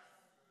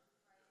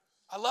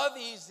 I love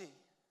easy.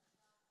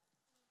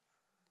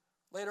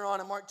 Later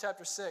on in Mark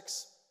chapter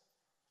 6,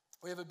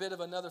 we have a bit of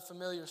another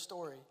familiar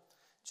story.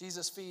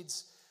 Jesus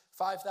feeds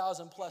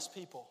 5,000 plus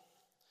people.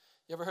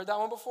 You ever heard that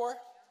one before?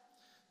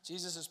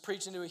 Jesus is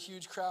preaching to a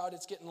huge crowd.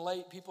 It's getting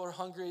late. People are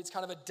hungry. It's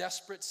kind of a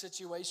desperate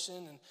situation.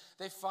 And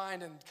they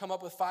find and come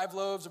up with 5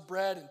 loaves of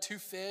bread and 2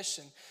 fish.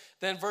 And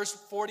then verse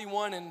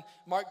 41 in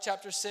Mark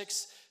chapter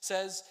 6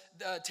 says,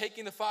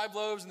 taking the 5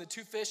 loaves and the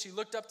 2 fish, he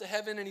looked up to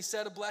heaven and he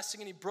said a blessing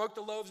and he broke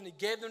the loaves and he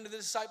gave them to the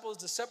disciples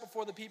to set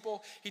before the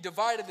people. He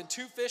divided the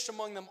 2 fish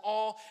among them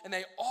all, and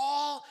they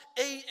all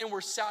ate and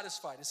were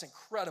satisfied. It's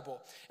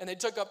incredible. And they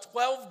took up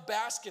 12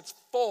 baskets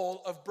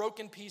full of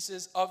broken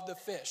pieces of the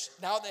fish.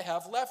 Now they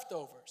have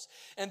leftovers.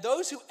 And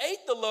those who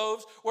ate the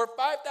loaves were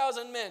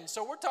 5,000 men.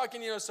 So we're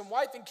talking, some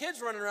wife and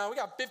kids running around. We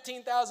got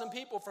 15,000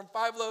 people from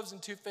 5 loaves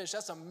and 2 fish.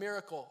 That's a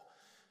miracle.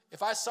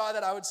 If I saw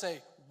that, I would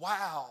say,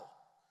 wow.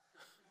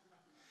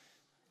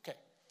 Okay,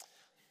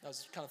 that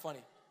was kind of funny.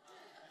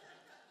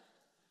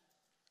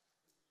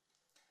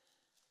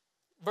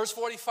 Verse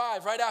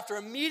 45, right after,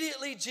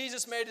 immediately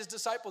Jesus made his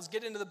disciples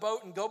get into the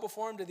boat and go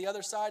before him to the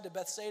other side, to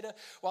Bethsaida,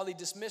 while he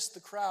dismissed the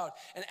crowd.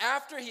 And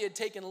after he had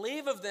taken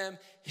leave of them,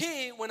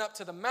 he went up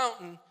to the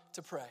mountain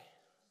to pray.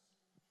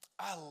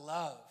 I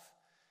love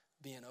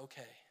being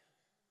okay.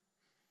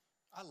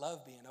 I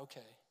love being okay.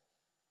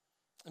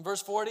 In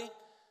verse 40,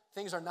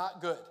 things are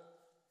not good.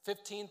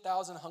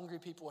 15,000 hungry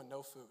people and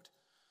no food.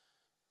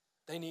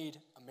 They need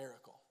a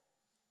miracle.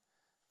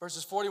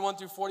 Verses 41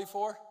 through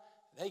 44,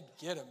 they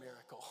get a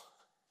miracle.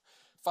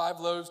 5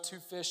 loaves, 2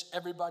 fish,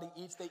 everybody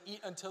eats. They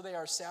eat until they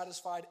are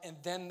satisfied, and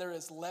then there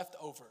is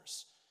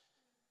leftovers.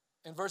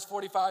 In verse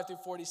 45 through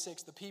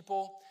 46, the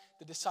people,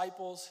 the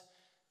disciples,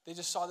 they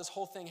just saw this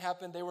whole thing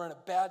happen. They were in a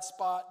bad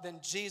spot. Then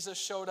Jesus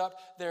showed up.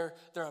 They're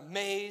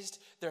amazed.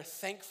 They're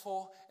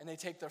thankful. And they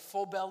take their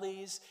full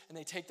bellies and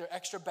they take their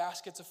extra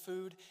baskets of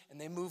food and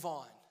they move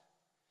on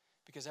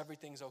because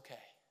everything's okay.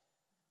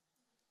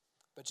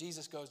 But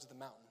Jesus goes to the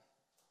mountain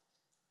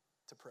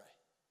to pray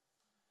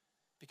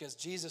because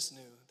Jesus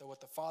knew that what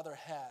the Father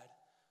had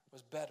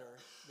was better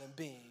than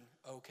being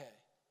okay.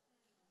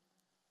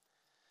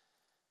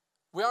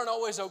 We aren't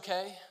always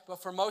okay,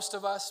 but for most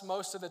of us,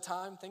 most of the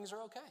time, things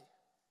are okay.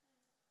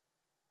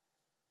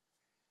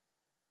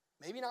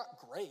 Maybe not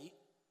great,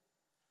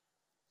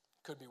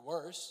 could be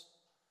worse,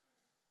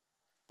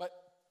 but,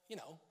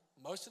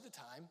 most of the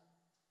time,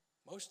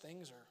 most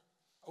things are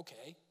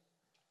okay.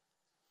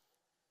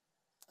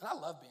 And I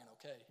love being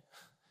okay.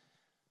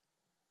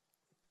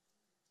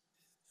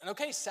 And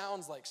okay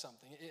sounds like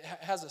something. It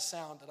has a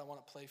sound that I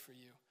want to play for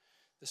you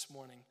this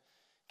morning.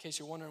 In case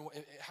you're wondering,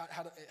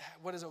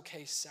 what does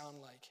okay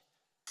sound like?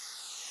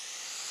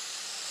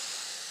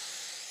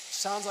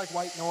 Sounds like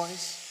white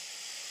noise.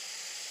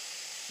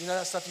 You know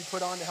that stuff you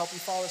put on to help you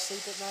fall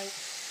asleep at night?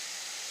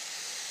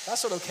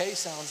 That's what okay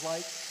sounds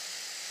like.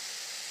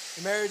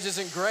 The marriage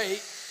isn't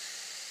great,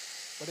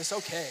 but it's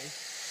okay.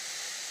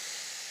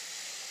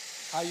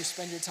 How you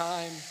spend your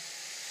time,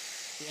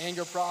 the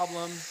anger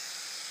problem,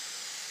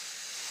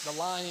 the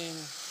lying,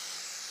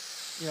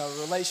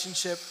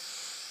 relationship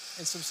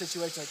in some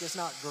situations, like it's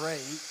not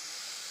great,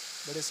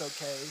 but it's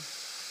okay.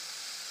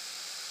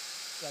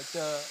 Like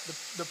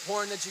the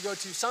porn that you go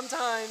to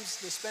sometimes,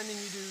 the spending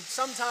you do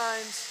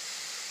sometimes,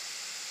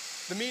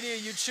 the media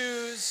you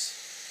choose,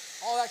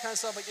 all that kind of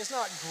stuff. Like, it's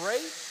not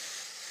great,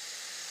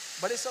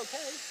 but it's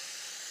okay.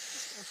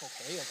 It's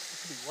okay. It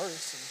could be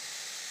worse.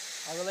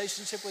 And our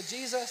relationship with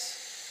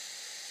Jesus,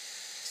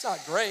 it's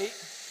not great,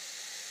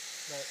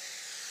 but,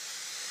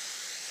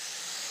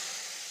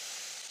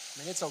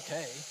 it's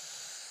okay.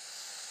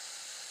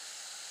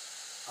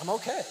 I'm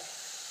okay.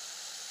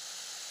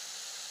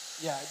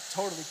 Yeah, it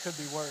totally could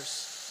be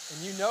worse.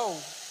 And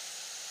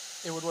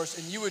it would worse.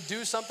 And you would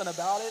do something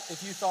about it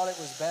if you thought it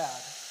was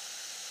bad.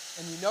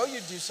 And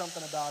you'd do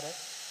something about it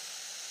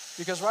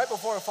because right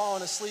before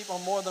falling asleep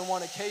on more than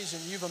one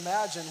occasion, you've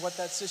imagined what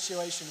that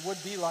situation would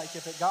be like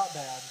if it got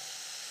bad.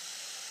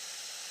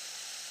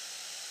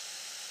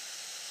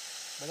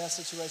 But that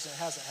situation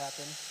hasn't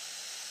happened,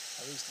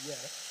 at least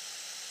yet.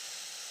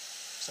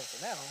 So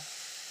for now,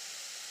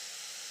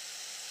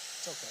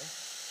 it's okay.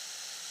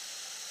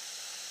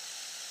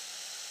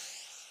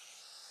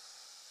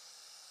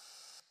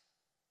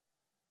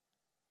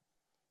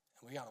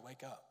 And we got to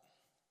wake up.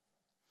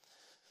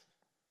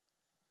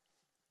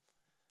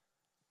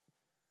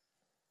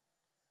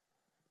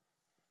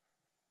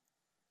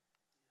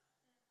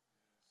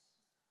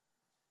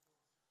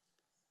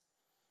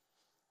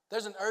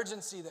 There's an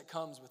urgency that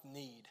comes with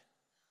need.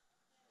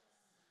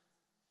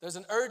 There's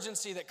an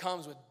urgency that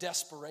comes with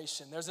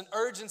desperation. There's an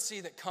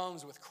urgency that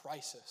comes with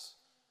crisis.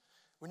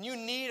 When you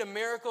need a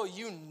miracle,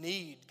 you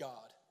need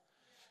God.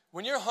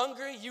 When you're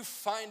hungry, you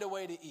find a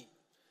way to eat.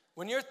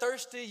 When you're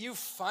thirsty, you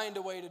find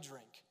a way to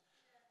drink.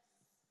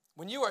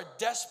 When you are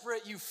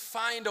desperate, you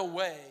find a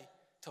way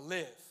to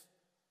live.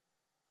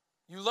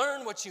 You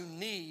learn what you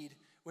need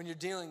when you're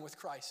dealing with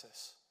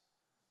crisis.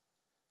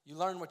 You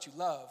learn what you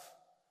love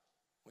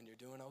when you're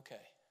doing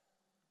okay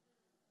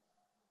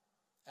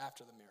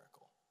after the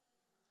miracle,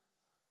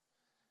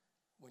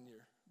 when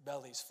your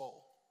belly's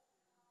full.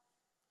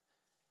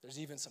 There's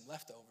even some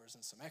leftovers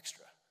and some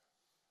extra.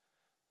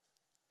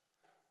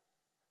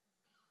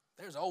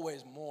 There's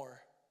always more.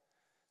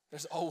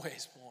 There's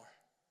always more.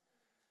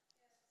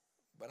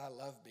 But I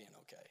love being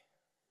okay.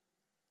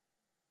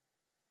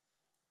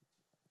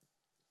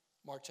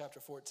 Mark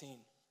chapter 14.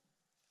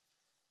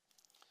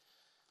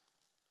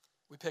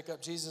 We pick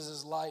up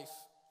Jesus' life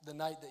the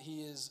night that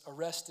he is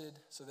arrested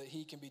so that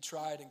he can be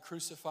tried and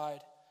crucified.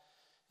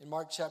 In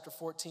Mark chapter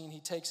 14, he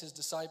takes his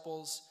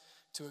disciples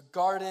to a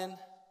garden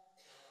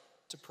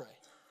to pray.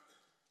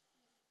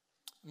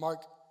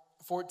 Mark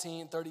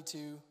 14,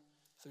 32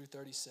 through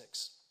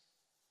 36.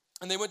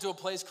 And they went to a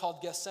place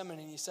called Gethsemane,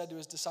 and he said to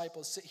his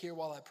disciples, "Sit here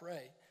while I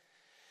pray."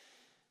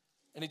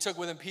 And he took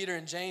with him Peter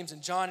and James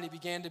and John, and he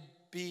began to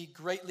be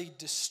greatly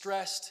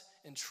distressed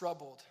and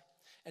troubled.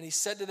 And he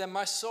said to them,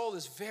 "My soul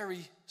is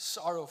very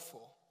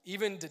sorrowful,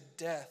 even to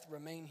death.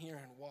 Remain here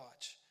and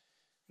watch."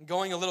 And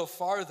going a little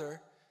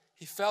farther,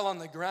 he fell on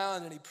the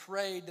ground and he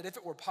prayed that if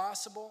it were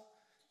possible,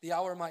 the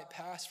hour might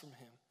pass from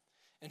him.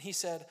 And he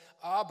said,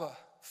 "Abba,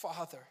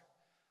 Father,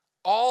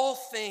 all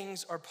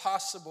things are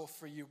possible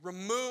for you.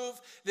 Remove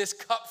this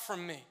cup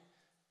from me.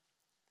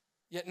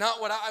 Yet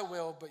not what I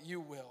will, but you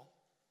will."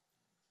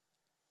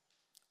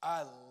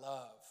 I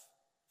love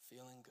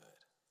feeling good.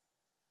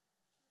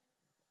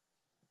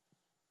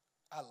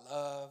 I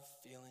love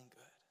feeling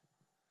good.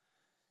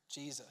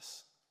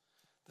 Jesus,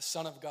 the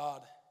Son of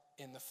God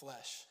in the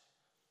flesh,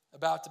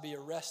 about to be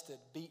arrested,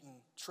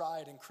 beaten,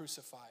 tried, and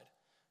crucified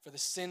for the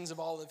sins of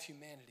all of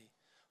humanity,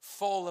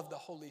 full of the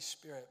Holy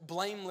Spirit,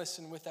 blameless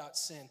and without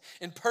sin,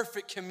 in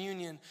perfect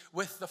communion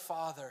with the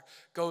Father,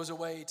 goes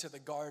away to the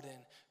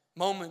garden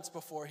moments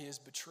before he is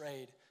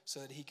betrayed so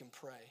that he can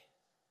pray.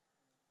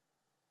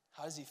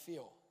 How does he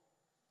feel?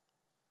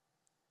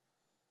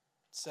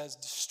 It says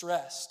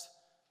distressed,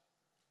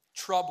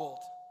 troubled.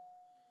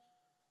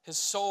 His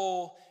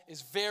soul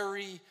is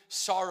very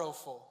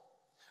sorrowful.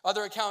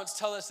 Other accounts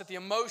tell us that the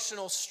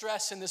emotional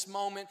stress in this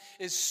moment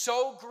is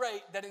so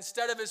great that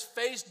instead of his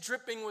face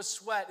dripping with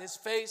sweat, his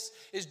face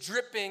is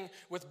dripping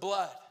with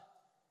blood.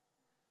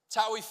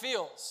 That's how he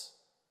feels.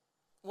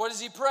 What does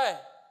he pray?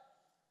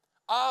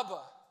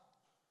 Abba.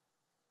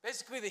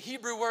 Basically the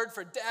Hebrew word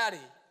for daddy.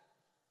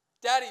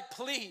 Daddy,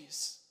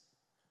 please.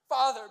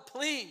 Father,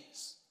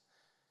 please.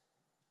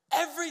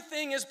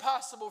 Everything is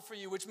possible for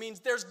you, which means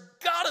there's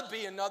got to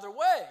be another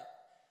way.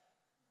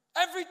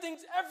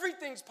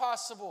 Everything's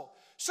possible.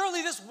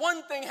 Surely this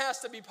one thing has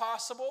to be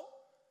possible.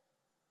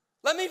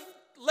 Let me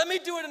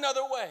do it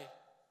another way.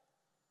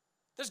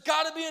 There's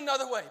got to be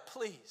another way,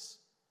 please.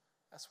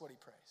 That's what he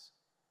prays.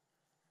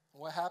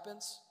 And what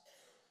happens?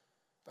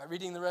 By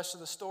reading the rest of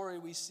the story,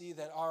 we see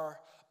that our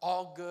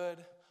all good,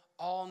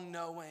 all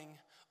knowing,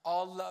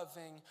 all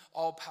loving,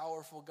 all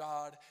powerful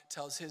God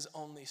tells his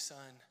only son,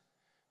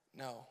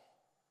 no,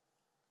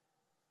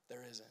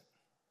 there isn't.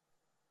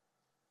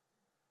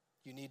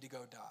 You need to go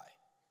die.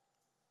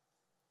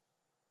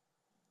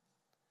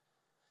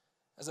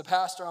 As a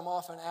pastor, I'm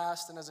often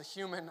asked, and as a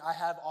human, I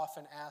have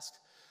often asked,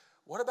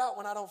 what about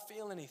when I don't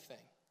feel anything?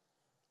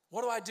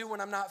 What do I do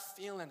when I'm not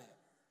feeling it?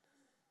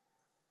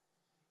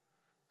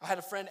 I had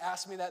a friend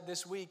ask me that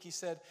this week. He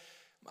said,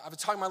 I've been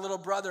talking to my little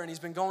brother, and he's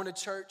been going to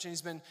church, and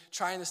he's been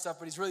trying this stuff,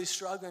 but he's really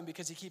struggling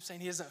because he keeps saying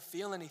he doesn't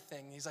feel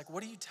anything. He's like,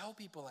 what do you tell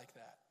people like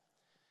that?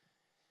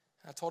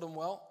 And I told him,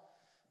 well,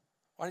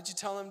 why don't you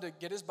tell him to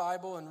get his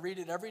Bible and read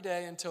it every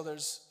day until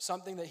there's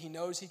something that he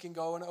knows he can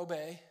go and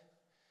obey,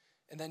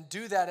 and then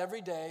do that every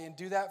day, and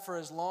do that for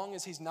as long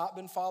as he's not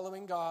been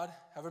following God,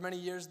 however many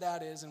years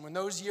that is, and when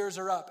those years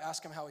are up,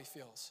 ask him how he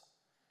feels.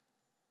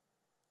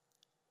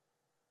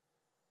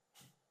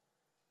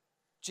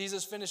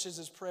 Jesus finishes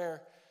his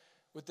prayer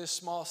with this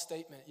small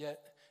statement, yet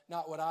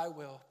not what I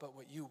will, but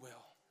what you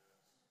will.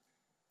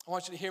 I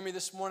want you to hear me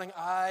this morning.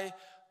 I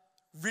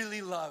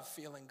really love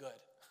feeling good.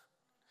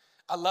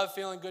 I love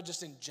feeling good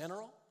just in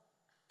general,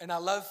 and I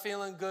love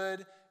feeling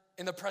good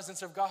in the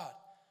presence of God.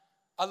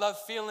 I love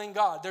feeling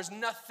God. There's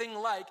nothing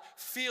like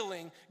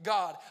feeling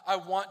God. I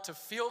want to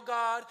feel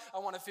God. I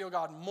want to feel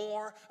God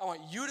more. I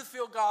want you to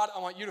feel God. I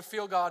want you to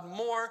feel God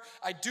more.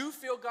 I do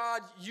feel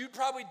God. You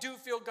probably do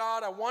feel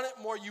God. I want it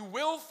more. You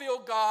will feel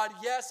God.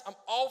 Yes, I'm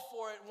all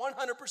for it,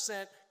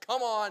 100%.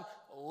 Come on,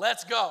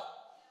 let's go.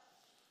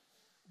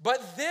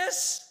 But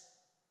this,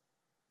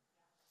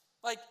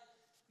 like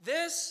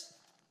this,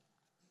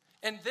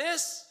 and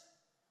this,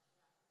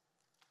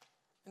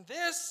 and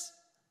this,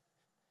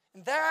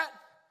 and that,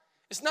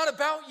 it's not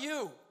about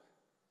you.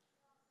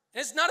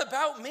 And it's not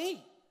about me.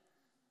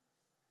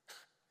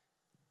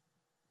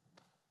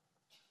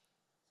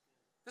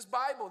 This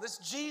Bible, this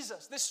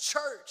Jesus, this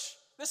church,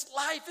 this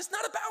life, it's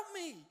not about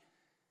me.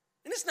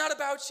 And it's not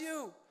about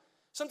you.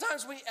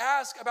 Sometimes we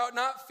ask about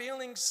not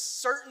feeling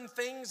certain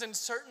things in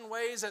certain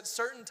ways at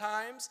certain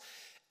times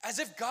as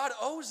if God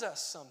owes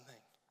us something.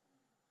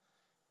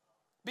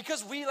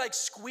 Because we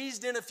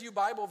squeezed in a few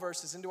Bible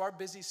verses into our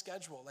busy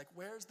schedule.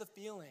 Where's the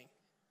feeling?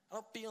 I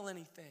don't feel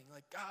anything.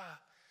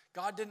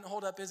 God didn't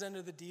hold up his end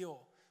of the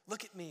deal.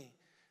 Look at me.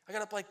 I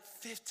got up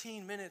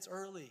 15 minutes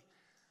early.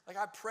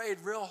 I prayed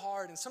real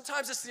hard. And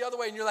sometimes it's the other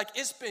way, and you're like,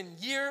 it's been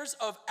years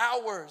of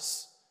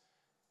hours.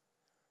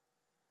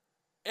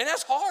 And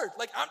that's hard.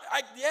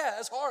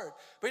 That's hard.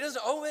 But he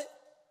doesn't owe it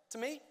to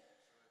me.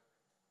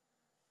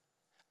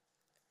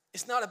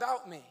 It's not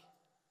about me.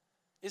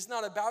 It's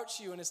not about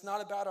you, and it's not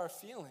about our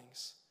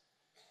feelings.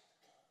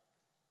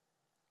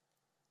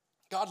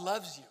 God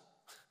loves you.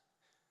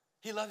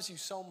 He loves you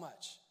so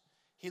much.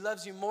 He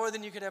loves you more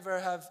than you could ever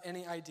have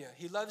any idea.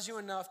 He loves you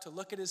enough to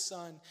look at his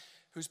son,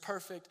 who's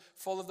perfect,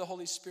 full of the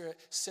Holy Spirit,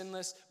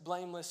 sinless,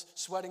 blameless,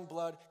 sweating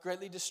blood,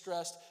 greatly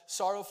distressed,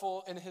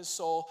 sorrowful in his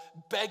soul,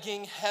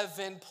 begging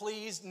heaven,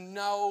 please,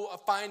 no,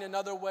 find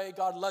another way.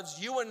 God loves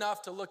you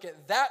enough to look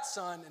at that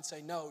son and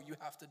say, no, you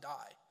have to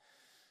die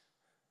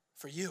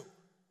for you.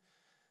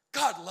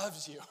 God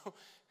loves you.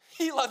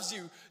 He loves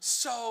you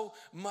so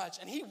much,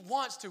 and he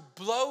wants to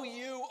blow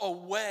you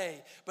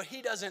away, but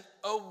he doesn't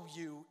owe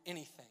you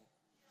anything.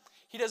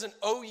 He doesn't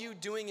owe you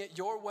doing it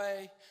your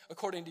way,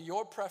 according to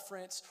your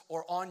preference,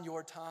 or on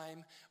your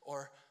time,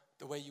 or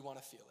the way you want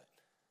to feel it.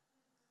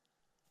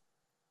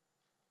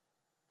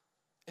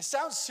 It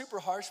sounds super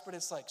harsh, but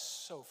it's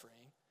so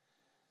freeing,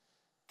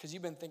 because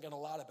you've been thinking a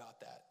lot about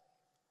that.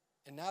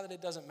 And now that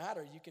it doesn't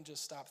matter, you can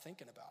just stop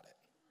thinking about it.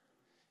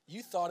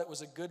 You thought it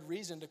was a good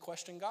reason to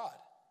question God.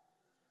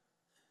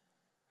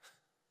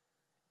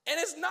 And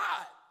it's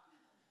not.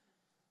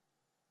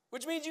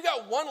 Which means you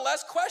got one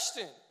less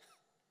question,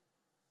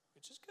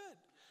 which is good.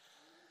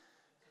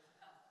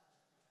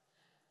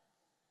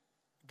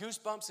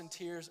 Goosebumps and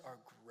tears are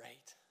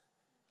great,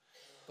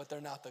 but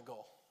they're not the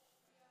goal.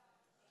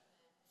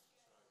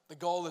 The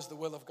goal is the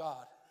will of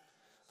God.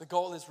 The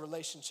goal is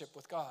relationship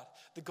with God.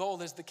 The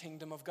goal is the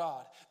kingdom of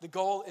God. The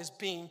goal is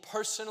being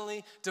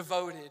personally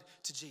devoted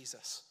to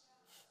Jesus.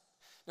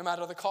 No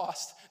matter the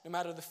cost, no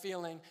matter the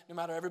feeling, no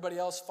matter everybody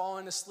else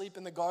falling asleep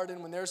in the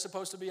garden when they're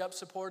supposed to be up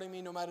supporting me,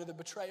 no matter the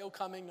betrayal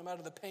coming, no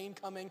matter the pain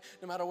coming,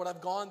 no matter what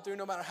I've gone through,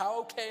 no matter how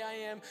okay I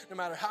am, no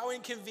matter how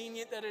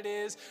inconvenient that it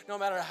is, no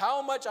matter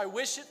how much I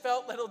wish it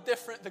felt a little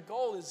different, the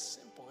goal is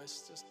simple.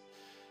 It's just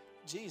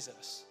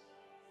Jesus.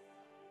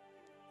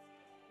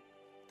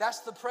 That's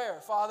the prayer.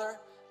 Father,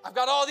 I've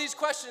got all these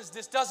questions.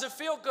 This doesn't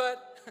feel good.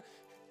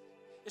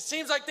 It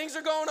seems like things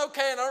are going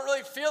okay, and I don't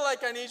really feel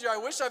like I need you. I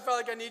wish I felt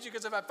like I need you,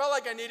 because if I felt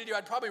like I needed you,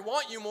 I'd probably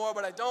want you more,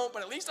 but I don't.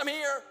 But at least I'm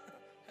here.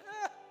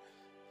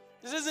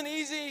 This isn't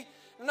easy.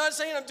 I'm not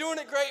saying I'm doing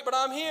it great, but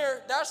I'm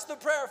here. That's the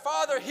prayer.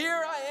 Father,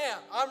 here I am.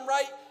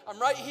 I'm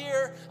right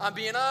here. I'm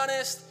being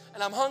honest,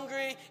 and I'm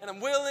hungry, and I'm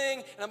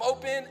willing, and I'm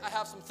open. I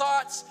have some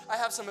thoughts. I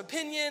have some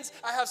opinions.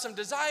 I have some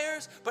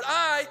desires, but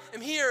I am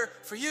here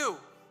for you.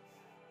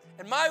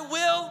 And my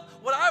will,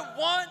 what I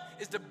want,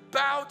 is to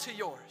bow to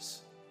yours.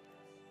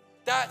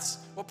 That's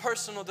what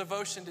personal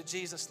devotion to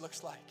Jesus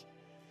looks like.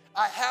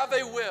 I have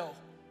a will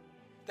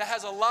that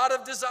has a lot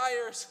of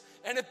desires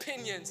and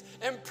opinions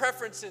and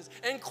preferences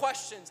and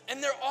questions,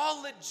 and they're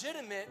all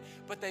legitimate,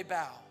 but they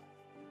bow.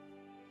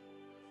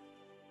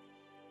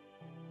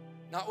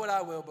 Not what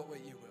I will, but what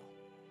you will.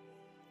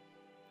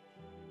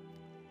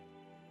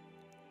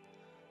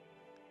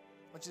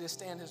 I want you to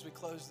stand as we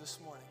close this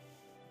morning.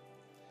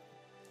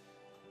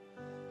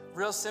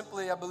 Real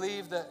simply, I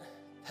believe that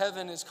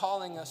heaven is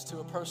calling us to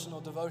a personal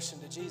devotion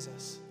to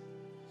Jesus.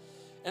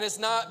 And it's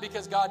not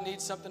because God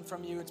needs something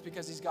from you, it's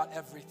because he's got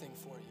everything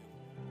for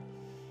you.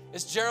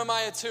 It's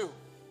Jeremiah 2.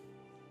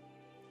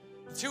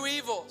 The two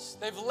evils,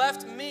 they've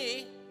left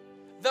me,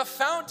 the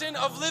fountain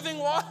of living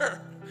water.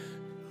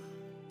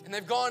 And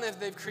they've gone and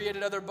they've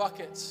created other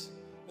buckets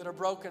that are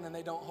broken and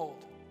they don't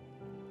hold.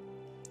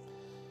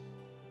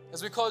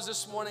 As we close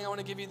this morning, I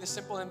want to give you the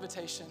simple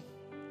invitation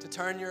to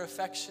turn your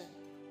affection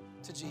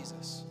to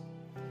Jesus.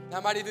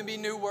 That might even be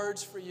new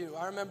words for you.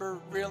 I remember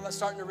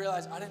starting to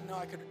realize I didn't know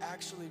I could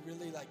actually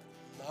really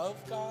love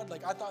God.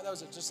 I thought that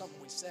was just something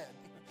we said.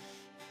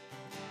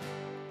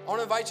 I want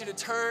to invite you to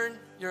turn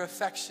your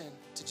affection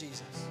to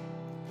Jesus.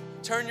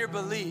 Turn your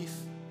belief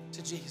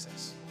to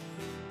Jesus.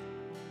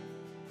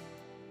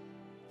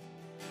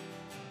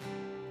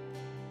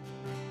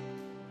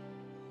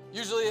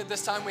 Usually at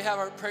this time we have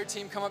our prayer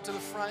team come up to the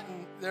front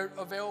and they're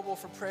available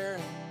for prayer,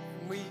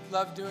 and we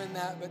love doing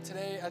that. But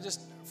today I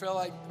just feel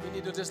like we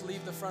need to just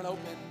leave the front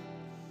open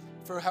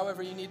for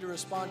however you need to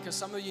respond, because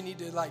some of you need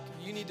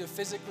to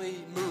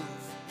physically move,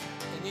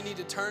 and you need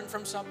to turn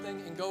from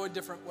something and go a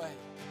different way.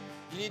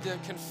 You need to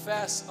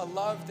confess a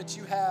love that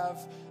you have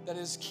that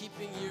is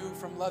keeping you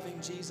from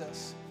loving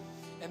Jesus,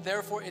 and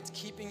therefore it's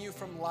keeping you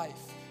from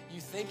life.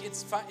 You think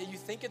it's fine, you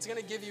think it's going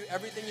to give you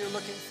everything you're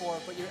looking for,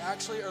 but you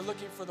actually are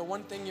looking for the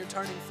one thing you're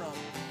turning from,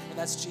 and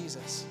that's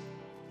Jesus.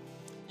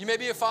 You may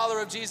be a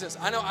follower of Jesus.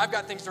 I know I've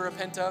got things to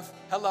repent of.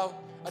 Hello.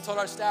 I told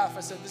our staff, I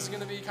said, this is going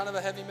to be kind of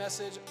a heavy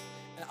message,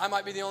 and I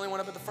might be the only one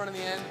up at the front of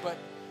the end, but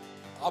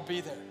I'll be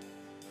there.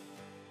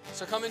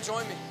 So come and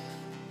join me.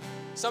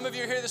 Some of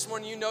you are here this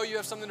morning, you know you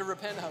have something to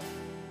repent of.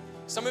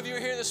 Some of you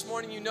are here this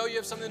morning, you know you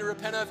have something to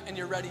repent of, and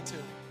you're ready to.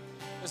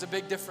 There's a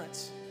big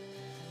difference.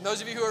 And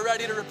those of you who are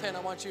ready to repent,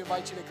 I want to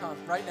invite you to come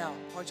right now.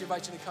 I want to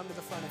invite you to come to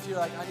the front if you're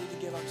like, I need to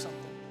give up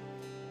something.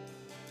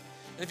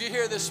 And if you're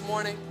here this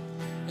morning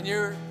and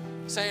you're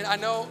saying, I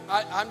know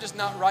I'm just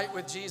not right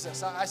with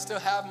Jesus. I still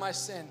have my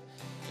sin.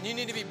 And you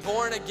need to be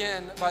born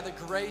again by the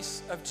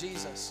grace of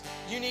Jesus.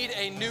 You need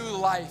a new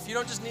life. You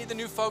don't just need the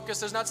new focus.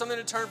 There's not something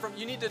to turn from.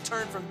 You need to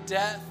turn from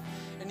death,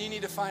 and you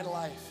need to find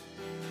life.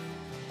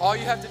 All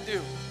you have to do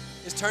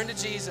is turn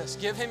to Jesus.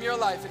 Give him your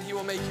life, and he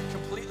will make you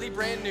completely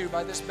brand new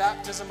by this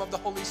baptism of the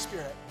Holy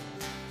Spirit.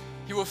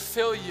 He will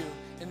fill you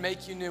and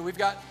make you new. We've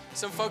got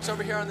some folks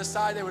over here on the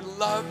side. They would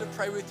love to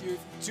pray with you.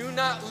 Do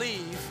not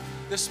leave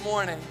this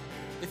morning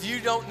if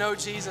you don't know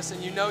Jesus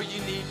and you know you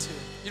need to.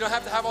 You don't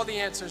have to have all the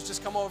answers.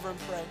 Just come over and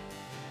pray.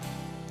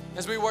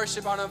 As we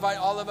worship, I want to invite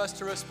all of us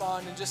to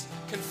respond and just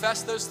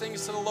confess those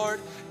things to the Lord.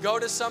 Go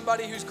to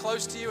somebody who's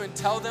close to you and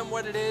tell them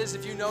what it is.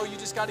 If you know you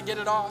just got to get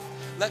it off,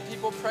 let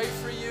people pray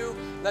for you.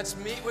 Let's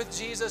meet with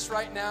Jesus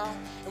right now.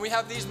 And we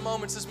have these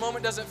moments. This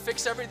moment doesn't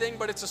fix everything,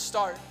 but it's a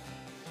start.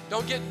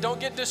 Don't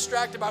get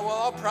distracted by, well,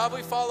 I'll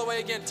probably fall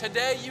away again.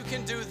 Today you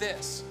can do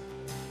this.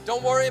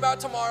 Don't worry about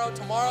tomorrow.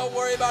 Tomorrow will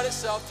worry about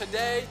itself.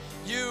 Today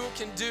you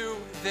can do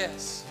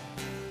this.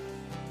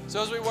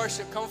 So as we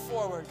worship, come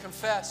forward,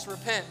 confess,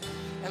 repent,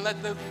 and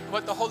let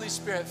the Holy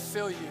Spirit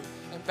fill you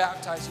and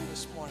baptize you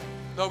this morning.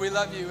 Lord, we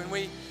love you, and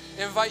we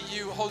invite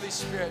you, Holy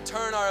Spirit,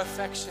 turn our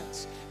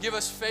affections. Give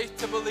us faith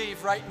to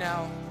believe right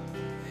now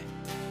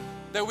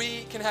that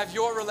we can have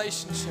your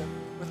relationship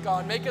with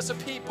God. Make us a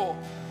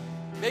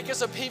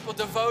people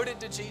devoted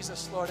to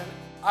Jesus, Lord. And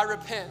I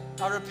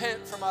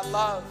repent for my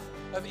love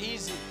of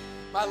easy,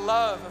 my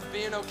love of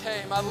being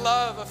okay, my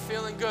love of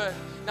feeling good.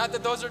 Not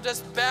that those are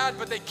just bad,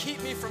 but they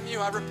keep me from you.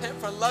 I repent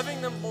for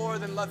loving them more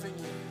than loving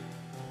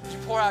you. Would you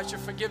pour out your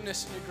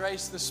forgiveness and your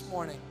grace this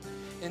morning?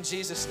 In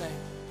Jesus'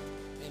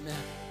 name,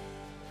 amen.